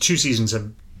 seasons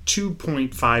have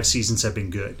 2.5 seasons have been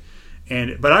good.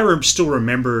 But I still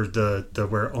remember the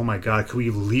where, oh my God, could we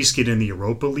at least get in the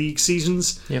Europa League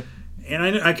seasons? Yep.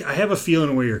 And I have a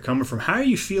feeling where you're coming from. How are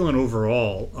you feeling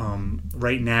overall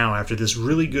right now after this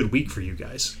really good week for you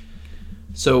guys?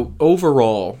 So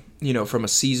overall, from a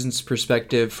season's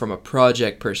perspective, from a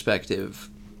project perspective,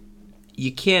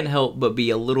 you can't help but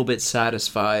be a little bit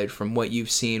satisfied from what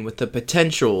you've seen with the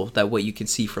potential that what you can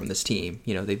see from this team.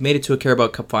 They've made it to a Carabao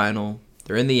Cup final.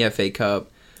 They're in the FA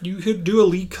Cup. You could do a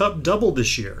League Cup double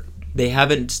this year. They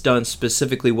haven't done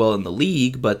specifically well in the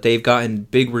league, but they've gotten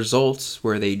big results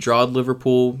where they drawed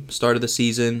Liverpool start of the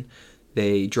season.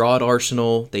 They drawed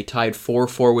Arsenal. They tied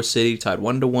 4-4 with City, tied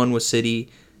 1-1 with City.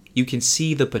 You can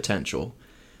see the potential.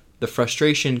 The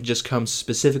frustration just comes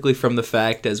specifically from the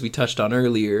fact, as we touched on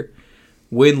earlier,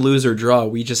 win, lose, or draw,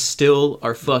 we just still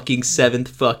are fucking 7th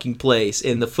fucking place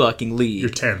in the fucking league. You're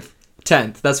 10th.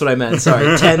 10th, that's what I meant, sorry.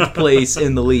 10th place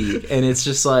in the league. And it's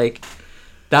just like,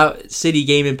 that City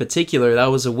game in particular, that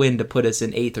was a win to put us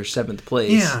in 8th or 7th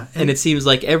place. Yeah. And it seems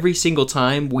like every single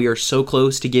time we are so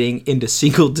close to getting into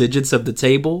single digits of the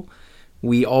table,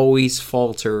 we always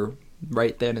falter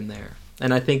right then and there.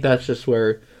 And I think that's just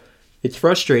where it's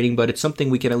frustrating, but it's something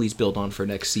we can at least build on for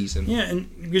next season. Yeah, and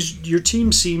because your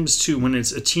team seems to, when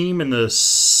it's a team in the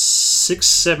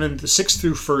 6th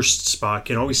through 1st spot,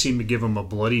 can always seem to give them a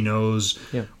bloody nose,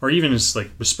 or even as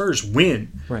like the Spurs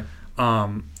win. Right.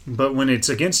 But when it's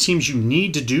against teams you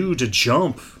need to do to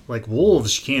jump, like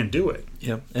Wolves, you can't do it.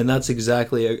 Yeah, and that's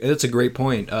a great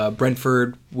point.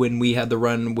 Brentford, when we had the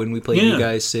run, when we played you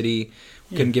guys, City,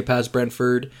 couldn't get past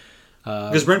Brentford.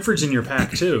 Because Brentford's in your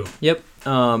pack too. Yep.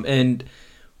 And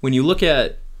when you look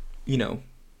at,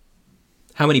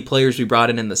 how many players we brought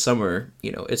in the summer,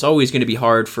 it's always going to be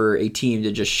hard for a team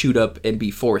to just shoot up and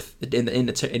be 4th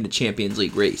in the Champions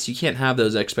League race. You can't have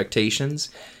those expectations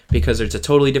because there's a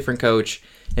totally different coach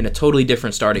and a totally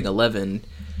different starting 11.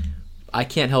 I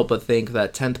can't help but think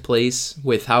that 10th place,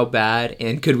 with how bad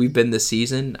and good we've been this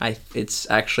season, it's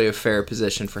actually a fair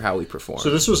position for how we perform. So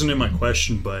this wasn't in my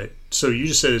question, but so you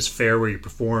just said it's fair where you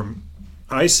perform.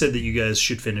 I said that you guys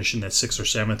should finish in that 6th or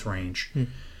 7th range.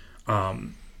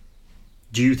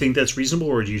 Do you think that's reasonable,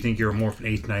 or do you think you're more of an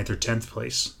 8th, 9th, or 10th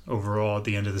place overall at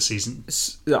the end of the season?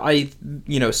 6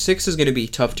 is going to be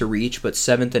tough to reach, but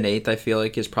 7th and 8th I feel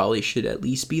like should at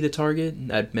least be the target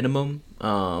at minimum.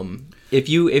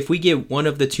 If we get one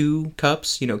of the two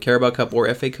cups, Carabao Cup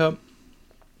or FA Cup,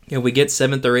 and we get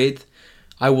 7th or 8th,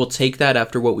 I will take that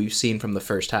after what we've seen from the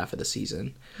first half of the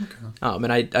season. Okay.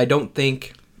 And I don't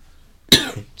think,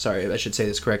 sorry, I should say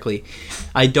this correctly,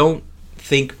 I don't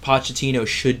think Pochettino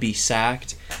should be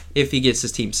sacked if he gets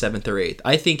his team 7th or 8th.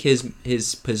 I think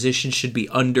his position should be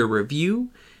under review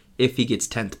if he gets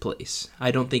 10th place.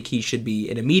 I don't think he should be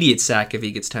an immediate sack if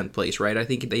he gets 10th place, right? I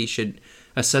think they should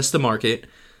assess the market,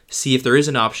 see if there is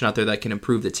an option out there that can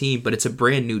improve the team, but it's a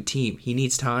brand new team. He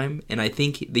needs time, and I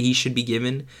think that he should be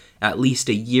given at least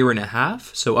a year and a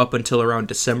half, so up until around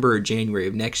December or January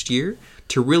of next year,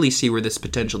 to really see where this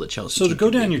potential at Chelsea. So to go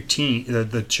down your team,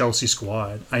 the Chelsea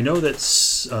squad, I know that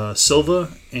Silva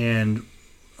and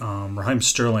Raheem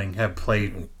Sterling have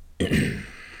played in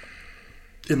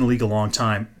the league a long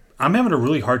time. I'm having a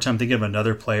really hard time thinking of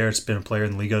another player that's been a player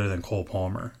in the league other than Cole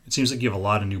Palmer. It seems like you have a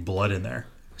lot of new blood in there.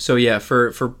 So yeah,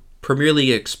 for Premier League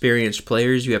experienced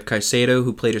players, you have Caicedo,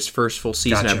 who played his first full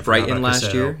season at Brighton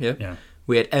last year. Yep. Yeah.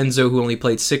 We had Enzo, who only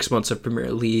played 6 months of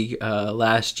Premier League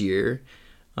last year.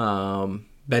 Ben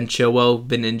Chilwell,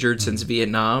 been injured since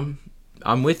Vietnam.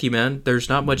 I'm with you, man. There's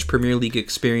not much Premier League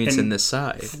experience in this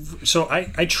side. So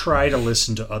I try to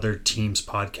listen to other teams'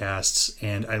 podcasts,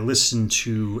 and I listened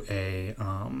to a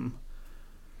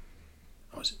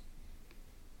what was it?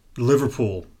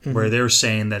 Liverpool, where they're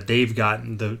saying that they've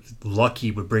gotten the lucky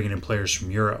with bringing in players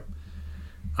from Europe.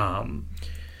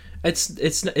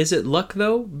 Is it luck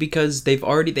though? Because they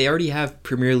already have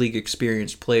Premier League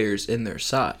experienced players in their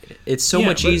side. It's so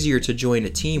much easier to join a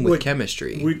team with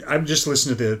chemistry. I'm just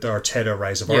listening to the Arteta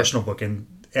Rise of Arsenal book, and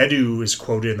Edu is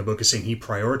quoted in the book as saying he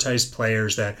prioritized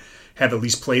players that have at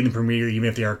least played in the Premier League, even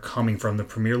if they are coming from the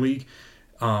Premier League.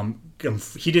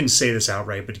 He didn't say this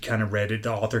outright, but he kind of read it.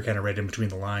 The author kind of read in between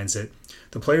the lines that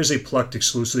the players they plucked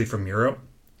exclusively from Europe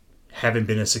haven't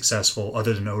been as successful,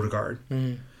 other than Odegaard.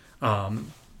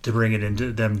 To bring it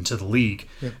into the league.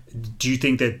 Yeah. Do you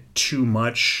think that too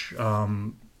much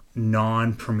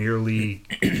non-Premier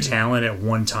League talent at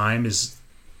one time is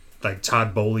like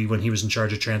Todd Bowley when he was in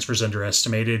charge of transfers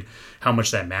underestimated how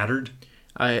much that mattered?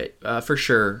 For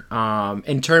sure.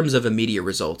 In terms of immediate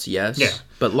results, yes. Yeah.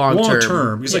 But long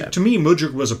term, because to me,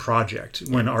 Mudryk was a project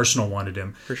when Arsenal wanted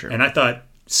him. For sure. And I thought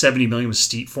 70 million was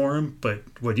steep for him, but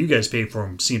what you guys paid for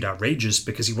him seemed outrageous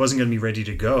because he wasn't going to be ready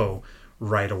to go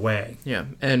right away. Yeah,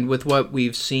 and with what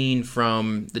we've seen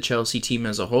from the Chelsea team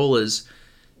as a whole is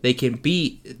they can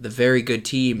beat the very good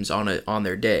teams on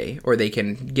their day, or they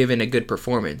can give in a good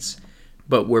performance.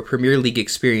 But where Premier League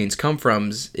experience comes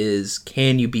from is,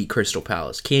 can you beat Crystal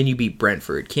Palace? Can you beat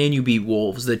Brentford? Can you beat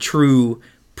Wolves? The true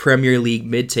Premier League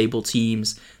mid-table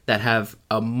teams that have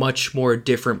a much more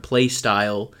different play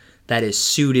style that is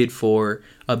suited for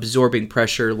absorbing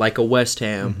pressure like a West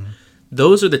Ham,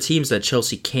 those are the teams that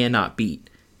Chelsea cannot beat.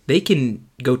 They can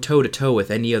go toe-to-toe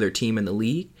with any other team in the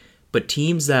league, but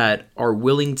teams that are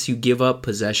willing to give up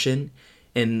possession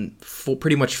and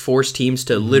pretty much force teams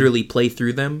to literally play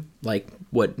through them, like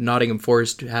what Nottingham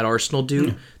Forest had Arsenal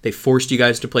do. They forced you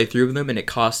guys to play through them, and it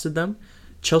costed them.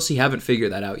 Chelsea haven't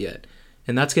figured that out yet.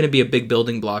 And that's going to be a big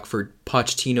building block for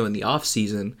Pochettino in the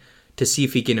offseason to see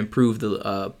if he can improve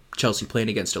the Chelsea playing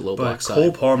against a low-block side.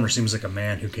 Cole Palmer seems like a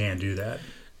man who can do that.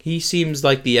 He seems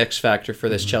like the X factor for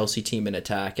this Chelsea team in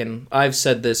attack, and I've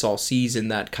said this all season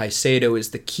that Caicedo is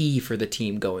the key for the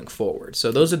team going forward.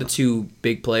 So those are the two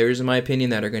big players, in my opinion,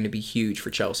 that are going to be huge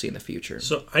for Chelsea in the future.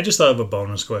 So I just thought of a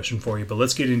bonus question for you, but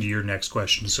let's get into your next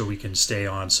question so we can stay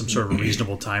on some sort of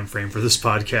reasonable time frame for this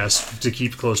podcast to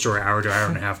keep close to our hour to hour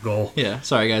and a half goal. Yeah,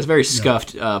 sorry guys, very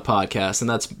scuffed podcast, and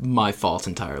that's my fault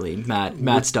entirely.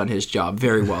 Matt's done his job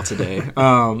very well today.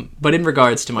 But in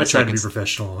regards to my I try to be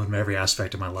professional in every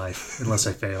aspect of my life, unless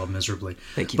I fail miserably.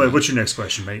 Thank you. But what's your next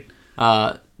question, mate?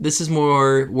 This is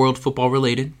more world football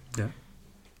related. Yeah.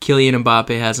 Kylian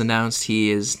Mbappe has announced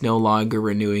he is no longer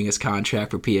renewing his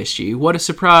contract for PSG. What a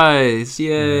surprise!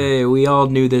 Yay! We all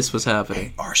knew this was happening.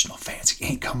 Hey, Arsenal fans, he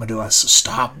ain't coming to us, so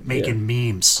stop making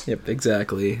memes. Yep,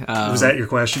 exactly. Was that your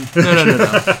question?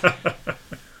 No.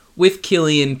 With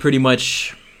Kylian pretty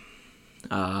much...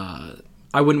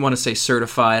 I wouldn't want to say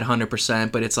certified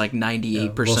 100%, but it's like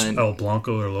 98%. El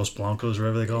Blanco or Los Blancos,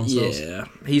 whatever they call themselves. Yeah.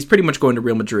 He's pretty much going to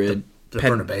Real Madrid. The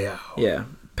Bernabeu. Yeah.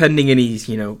 Pending any,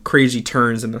 crazy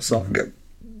turns in the soccer.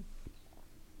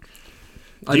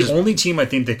 The only team I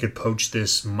think that could poach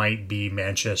this might be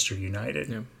Manchester United.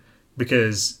 Yeah.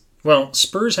 Because,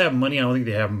 Spurs have money. I don't think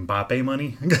they have Mbappe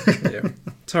money. Yeah.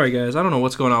 Sorry, guys. I don't know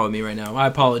what's going on with me right now. I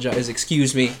apologize.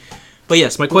 Excuse me. But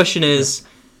yes, my question is...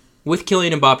 With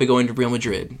Kylian Mbappe going to Real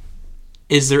Madrid,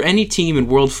 is there any team in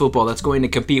world football that's going to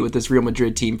compete with this Real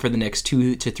Madrid team for the next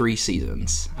 2 to 3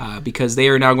 seasons? Because they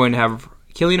are now going to have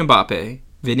Kylian Mbappe,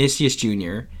 Vinicius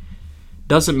Jr.,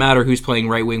 doesn't matter who's playing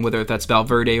right wing, whether that's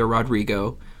Valverde or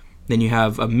Rodrigo. Then you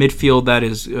have a midfield that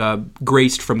is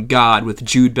graced from God with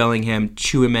Jude Bellingham,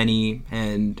 Tchouaméni,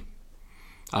 and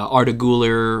Arda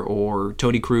Güler or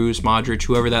Toni Kroos, Modric,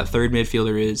 whoever that third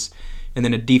midfielder is. And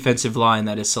then a defensive line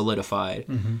that is solidified.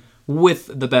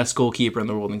 With the best goalkeeper in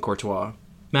the world in Courtois.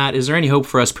 Matt, is there any hope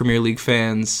for us Premier League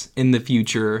fans in the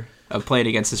future of playing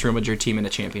against this Real Madrid team in the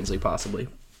Champions League, possibly?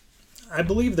 I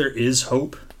believe there is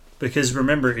hope because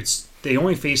remember, they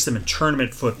only face them in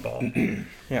tournament football.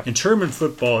 Yeah. And tournament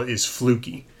football is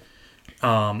fluky.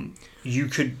 You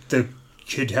could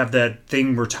have that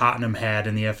thing where Tottenham had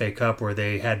in the FA Cup where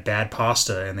they had bad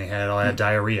pasta and they had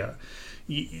diarrhea.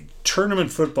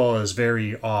 Tournament football is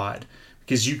very odd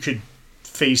because you could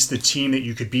face the team that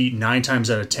you could beat 9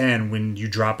 times out of 10 when you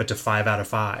drop it to 5 out of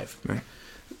 5. Right.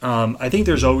 I think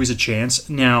there's always a chance.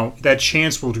 Now, that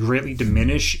chance will greatly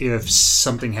diminish if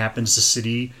something happens to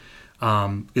City,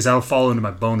 because I'll follow into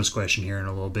my bonus question here in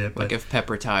a little bit. But, like if Pep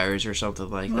retires or something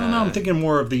like that. No, I'm thinking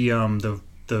more of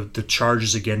the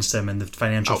charges against them and the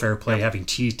financial fair play having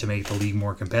teeth to make the league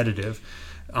more competitive.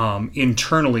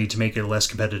 Internally to make it less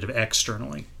competitive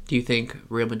externally. Do you think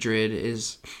Real Madrid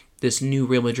is this new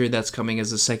Real Madrid that's coming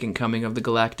as the second coming of the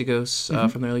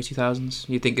Galacticos from the early 2000s?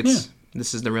 You think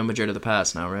this is the Real Madrid of the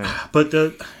past now, right? But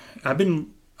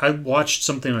I watched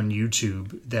something on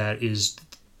YouTube that is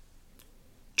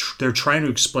they're trying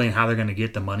to explain how they're going to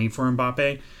get the money for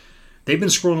Mbappe. They've been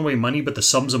squirreling away money, but the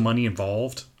sums of money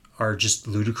involved are just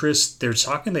ludicrous. They're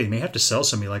talking they may have to sell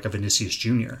somebody like a Vinicius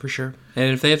Jr. For sure.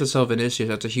 And if they have to sell Vinicius,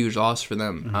 that's a huge loss for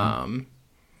them.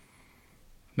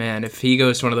 Man, if he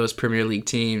goes to one of those Premier League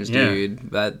teams,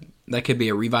 dude, that could be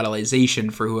a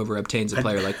revitalization for whoever obtains a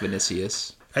player like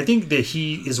Vinicius. I think that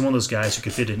he is one of those guys who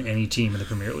could fit in any team in the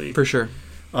Premier League. For sure.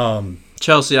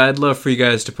 Chelsea, I'd love for you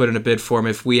guys to put in a bid for him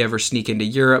if we ever sneak into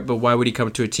Europe, but why would he come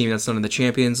to a team that's not in the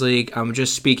Champions League? I'm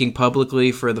just speaking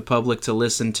publicly for the public to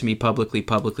listen to me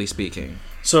publicly speaking.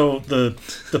 So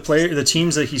the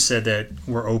teams that he said that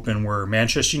were open were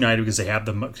Manchester United because they have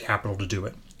the capital to do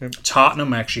it. Yep.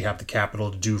 Tottenham actually have the capital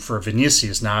to do for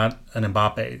Vinicius, not an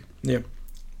Mbappe. Yep.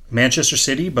 Manchester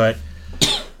City, but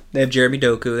they have Jeremy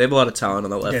Doku. They have a lot of talent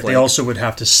on the left flank. They also would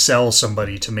have to sell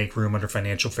somebody to make room under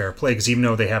financial fair play because even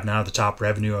though they have now the top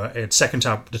revenue,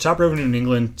 the top revenue in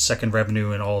England, second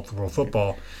revenue in all of world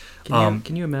football.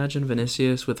 Can you imagine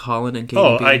Vinicius with Haaland and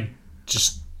KDB? Oh, I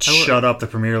just shut up the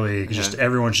Premier League. Yeah. Just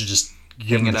everyone should just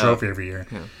give him the trophy every year.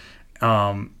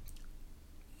 Yeah.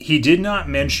 He did not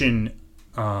mention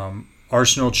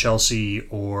Arsenal, Chelsea,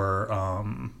 or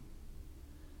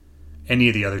any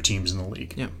of the other teams in the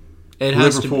league. Yeah. It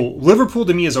has to be. Liverpool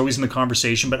to me is always in the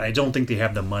conversation, but I don't think they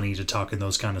have the money to talk in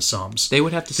those kind of sums. They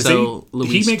would have to sell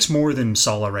Luis. He makes more than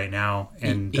Salah right now,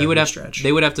 and he would have.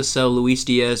 They would have to sell Luis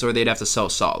Diaz, or they'd have to sell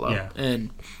Salah. Yeah.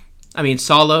 And I mean,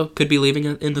 Salah could be leaving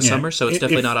in the summer, so it's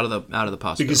definitely not out of the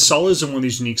possibility. Because Salah is in one of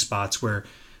these unique spots where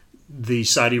the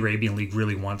Saudi Arabian League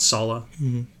really wants Salah.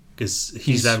 Because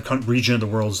he's that region of the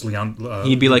world's Leon.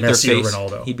 He'd be like Messi their face.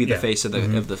 Ronaldo. He'd be the face of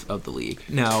the league.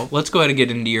 Now let's go ahead and get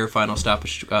into your final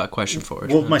stoppage question for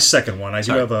us. Well, my second one. I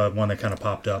do have one that kind of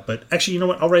popped up, but actually, you know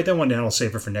what? I'll write that one down. I'll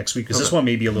save it for next week because this one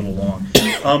may be a little long.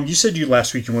 You said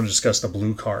last week you wanted to discuss the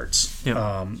blue cards.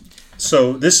 Yeah.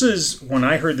 So this is when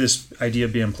I heard this idea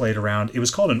being played around. It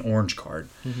was called an orange card.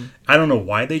 I don't know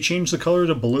why they changed the color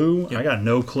to blue. I got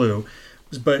no clue.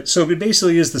 But so it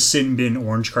basically is the sin bin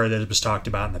orange card that was talked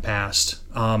about in the past.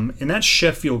 And that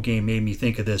Sheffield game made me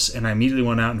think of this, and I immediately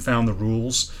went out and found the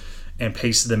rules and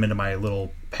pasted them into my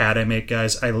little pad I make,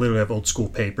 guys. I literally have old school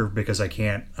paper because I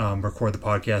can't record the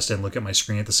podcast and look at my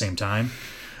screen at the same time.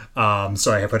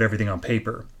 So I put everything on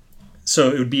paper.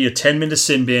 So it would be a 10-minute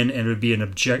sin bin, and it would be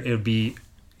it would be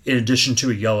in addition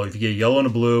to a yellow. If you get a yellow and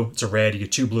a blue, it's a red. You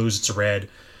get 2 blues, it's a red.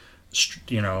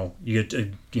 You get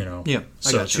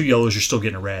so 2 yellows, you're still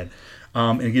getting a red,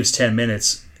 and it gives 10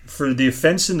 minutes for the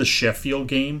offense in the Sheffield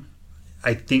game.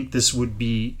 I think this would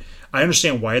be. I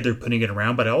understand why they're putting it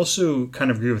around, but I also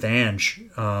kind of agree with Ange,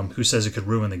 who says it could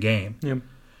ruin the game. Yeah.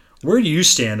 Where do you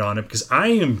stand on it? Because I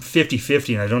am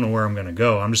 50-50, and I don't know where I'm going to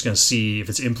go. I'm just going to see if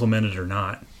it's implemented or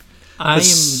not.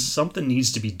 Something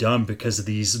needs to be done because of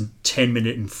these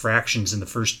 10-minute infractions in the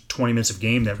first 20 minutes of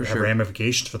game that have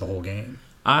ramifications for the whole game.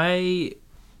 I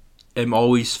am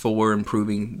always for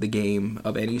improving the game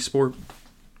of any sport.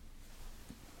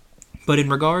 But in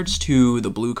regards to the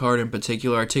blue card in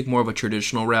particular, I take more of a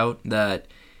traditional route that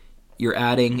you're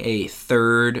adding a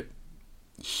third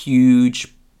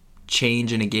huge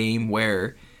change in a game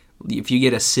where if you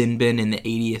get a sin bin in the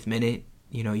 80th minute,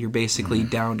 you're basically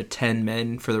down to 10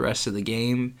 men for the rest of the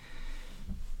game.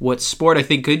 What sport I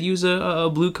think could use a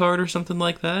blue card or something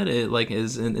like that,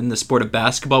 is in the sport of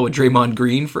basketball with Draymond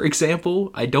Green, for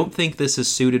example. I don't think this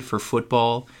is suited for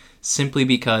football simply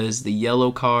because the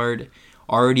yellow card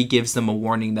already gives them a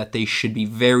warning that they should be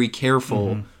very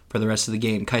careful for the rest of the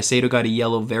game. Caicedo got a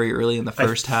yellow very early in the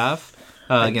first half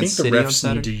against City on Saturday. I think the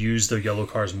refs need to use the yellow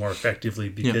cards more effectively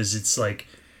because it's like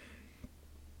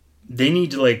they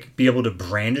need to be able to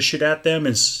brandish it at them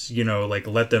and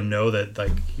let them know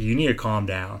that you need to calm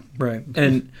down. Right.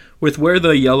 And with where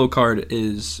the yellow card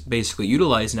is basically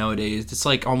utilized nowadays, it's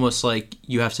almost like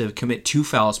you have to commit 2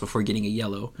 fouls before getting a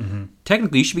yellow.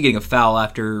 Technically, you should be getting a foul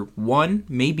after 1,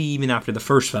 maybe even after the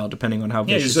first foul, depending on how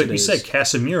vicious it is. Yeah, like you said,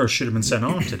 Casemiro should have been sent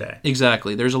off today.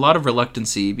 Exactly. There's a lot of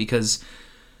reluctancy because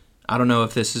I don't know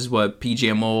if this is what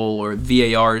PGMOL or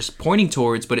VAR is pointing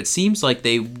towards, but it seems like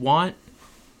they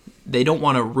don't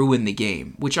want to ruin the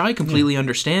game, which I completely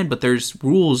understand, but there's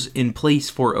rules in place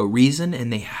for a reason,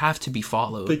 and they have to be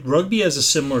followed. But rugby has a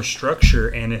similar structure,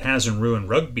 and it hasn't ruined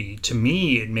rugby. To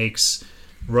me, it makes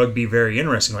rugby very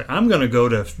interesting. I'm going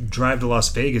to drive to Las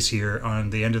Vegas here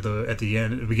on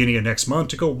the beginning of next month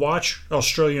to go watch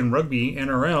Australian rugby,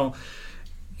 NRL,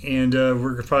 and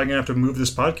we're probably going to have to move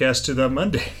this podcast to the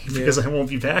Monday because I won't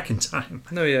be back in time.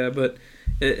 No, yeah, but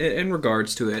in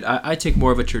regards to it, I take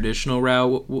more of a traditional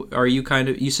route. Are you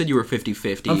you said you were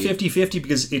 50-50. I'm 50-50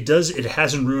 because it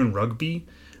hasn't ruined rugby,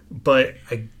 but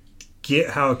I get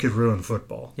how it could ruin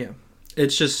football. Yeah.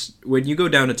 It's just, when you go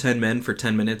down to 10 men for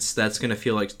 10 minutes, that's going to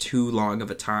feel like too long of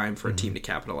a time for a team to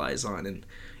capitalize on. And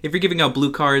if you're giving out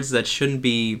blue cards, that's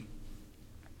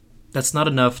not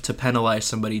enough to penalize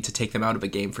somebody to take them out of a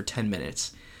game for 10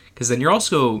 minutes. Because then you're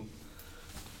also...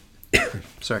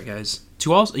 sorry, guys.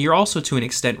 You're also, to an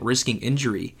extent, risking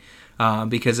injury.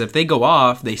 Because if they go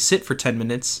off, they sit for 10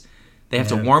 minutes, they have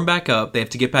to warm back up, they have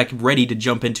to get back ready to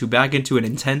jump back into an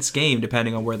intense game,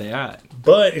 depending on where they're at.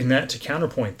 But to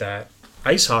counterpoint that,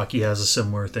 ice hockey has a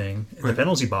similar thing in the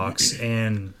penalty box,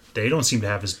 and they don't seem to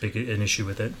have as big an issue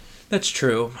with it. That's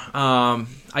true.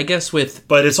 I guess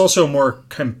but it's also a more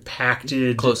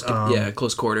compacted, close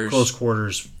quarters. Close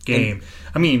quarters game.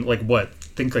 I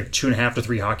think 2.5 to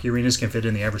 3 hockey arenas can fit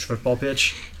in the average football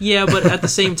pitch. Yeah, but at the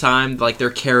same time, they're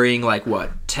carrying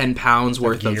 10 pounds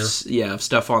worth of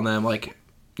stuff on them.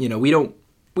 We don't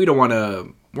want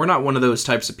to. We're not one of those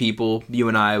types of people. You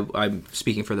and I'm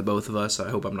speaking for the both of us. I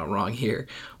hope I'm not wrong here.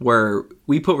 Where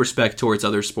we put respect towards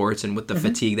other sports and with the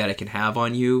fatigue that it can have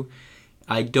on you.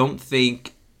 I just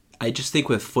think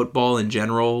with football in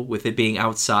general, with it being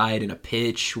outside in a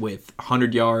pitch with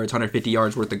 100 yards, 150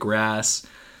 yards worth of grass,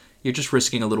 you're just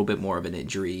risking a little bit more of an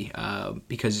injury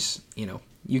because,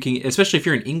 You can, especially if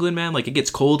you're in England, man. Like, it gets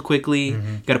cold quickly.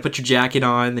 You got to put your jacket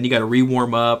on, then you got to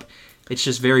re-warm up. It's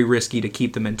just very risky to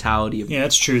keep the mentality of. Yeah,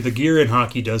 that's true. The gear in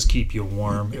hockey does keep you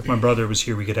warm. If my brother was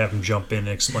here, we could have him jump in and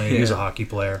explain. He's a hockey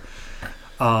player.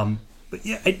 But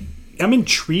yeah, I'm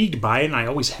intrigued by it, and I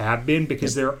always have been,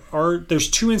 because there's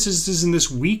 2 instances in this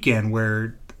weekend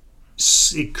where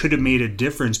it could have made a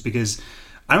difference, because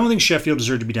I don't think Sheffield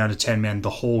deserved to be down to 10 men the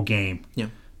whole game. Yeah.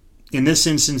 In this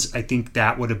instance, I think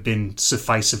that would have been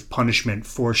sufficient punishment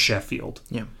for Sheffield.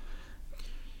 Yeah.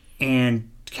 And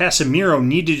Casemiro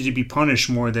needed to be punished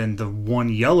more than the 1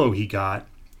 yellow he got.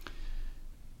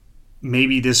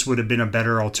 Maybe this would have been a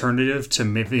better alternative to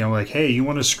maybe, like, hey, you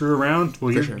want to screw around?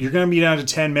 Well, you're going to be down to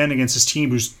 10 men against this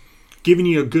team who's giving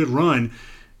you a good run.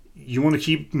 You want to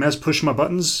keep pushing my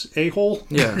buttons, a-hole?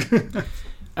 Yeah.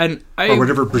 And or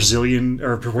whatever Brazilian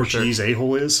or Portuguese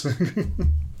a-hole is.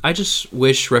 I just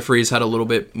wish referees had a little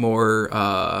bit more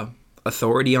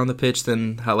authority on the pitch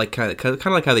than how, like, kind of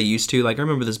like how they used to. Like, I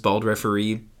remember this bald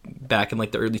referee back in,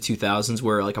 like, the early 2000s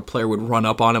where, like, a player would run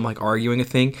up on him, like, arguing a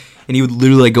thing, and he would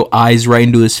literally, like, go eyes right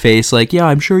into his face, like, yeah,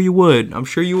 I'm sure you would, and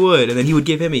then he would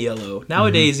give him a yellow.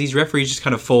 Nowadays, these referees just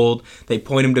kind of fold, they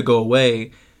point him to go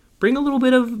away. Bring a little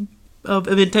bit of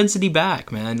intensity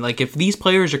back, man. Like, if these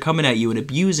players are coming at you and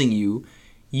abusing you,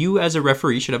 you as a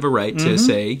referee should have a right to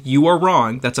say, you are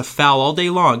wrong, that's a foul all day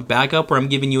long, back up or I'm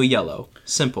giving you a yellow.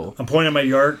 Simple. I'm pointing at my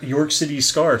York City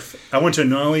scarf. I went to a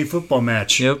non-league football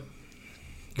match. Yep.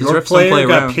 York player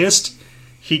got pissed.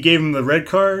 He gave him the red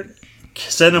card,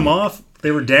 sent him off.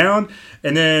 They were down.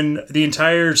 And then the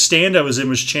entire stand I was in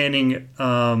was chanting,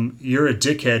 you're a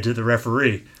dickhead to the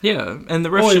referee. Yeah. And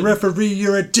the referee,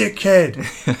 you're a dickhead.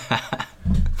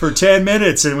 For 10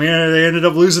 minutes, and they ended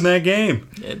up losing that game.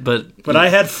 But I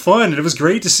had fun, and it was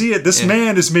great to see it. This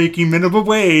man is making minimum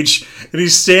wage, and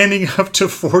he's standing up to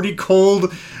in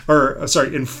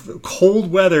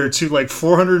cold weather to like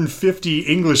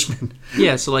 450 Englishmen.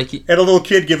 Yeah, so like... And a little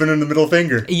kid giving him the middle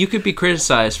finger. You could be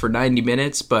criticized for 90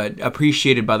 minutes, but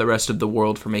appreciated by the rest of the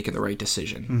world for making the right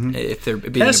decision. If they're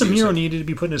being Casemiro needed to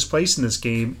be put in his place in this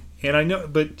game, and I know,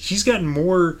 but he's gotten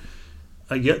more...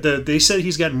 they said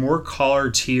he's gotten more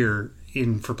cards here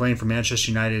for playing for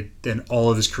Manchester United than all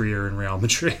of his career in Real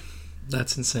Madrid.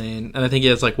 That's insane. And I think he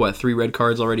has 3 red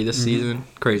cards already this season.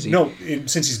 Crazy. No,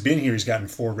 since he's been here, he's gotten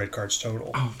 4 red cards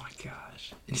total. Oh my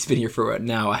gosh. He's been here for what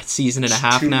now? A season and a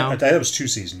half now? I thought it was 2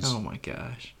 seasons. Oh my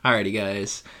gosh. Alrighty,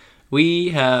 guys. We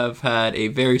have had a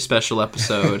very special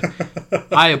episode.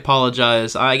 I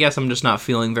apologize. I guess I'm just not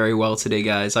feeling very well today,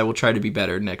 guys. I will try to be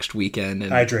better next weekend.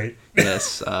 And hydrate.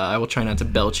 Yes, I will try not to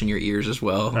belch in your ears as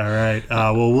well. All right.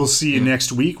 Well, we'll see you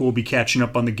next week. We'll be catching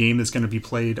up on the game that's going to be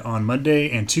played on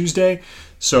Monday and Tuesday.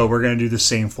 So we're going to do the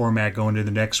same format going into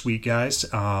the next week, guys,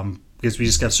 because we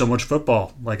just got so much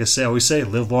football. Like I always say,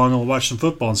 live long and we'll watch some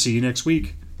football, and see you next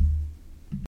week.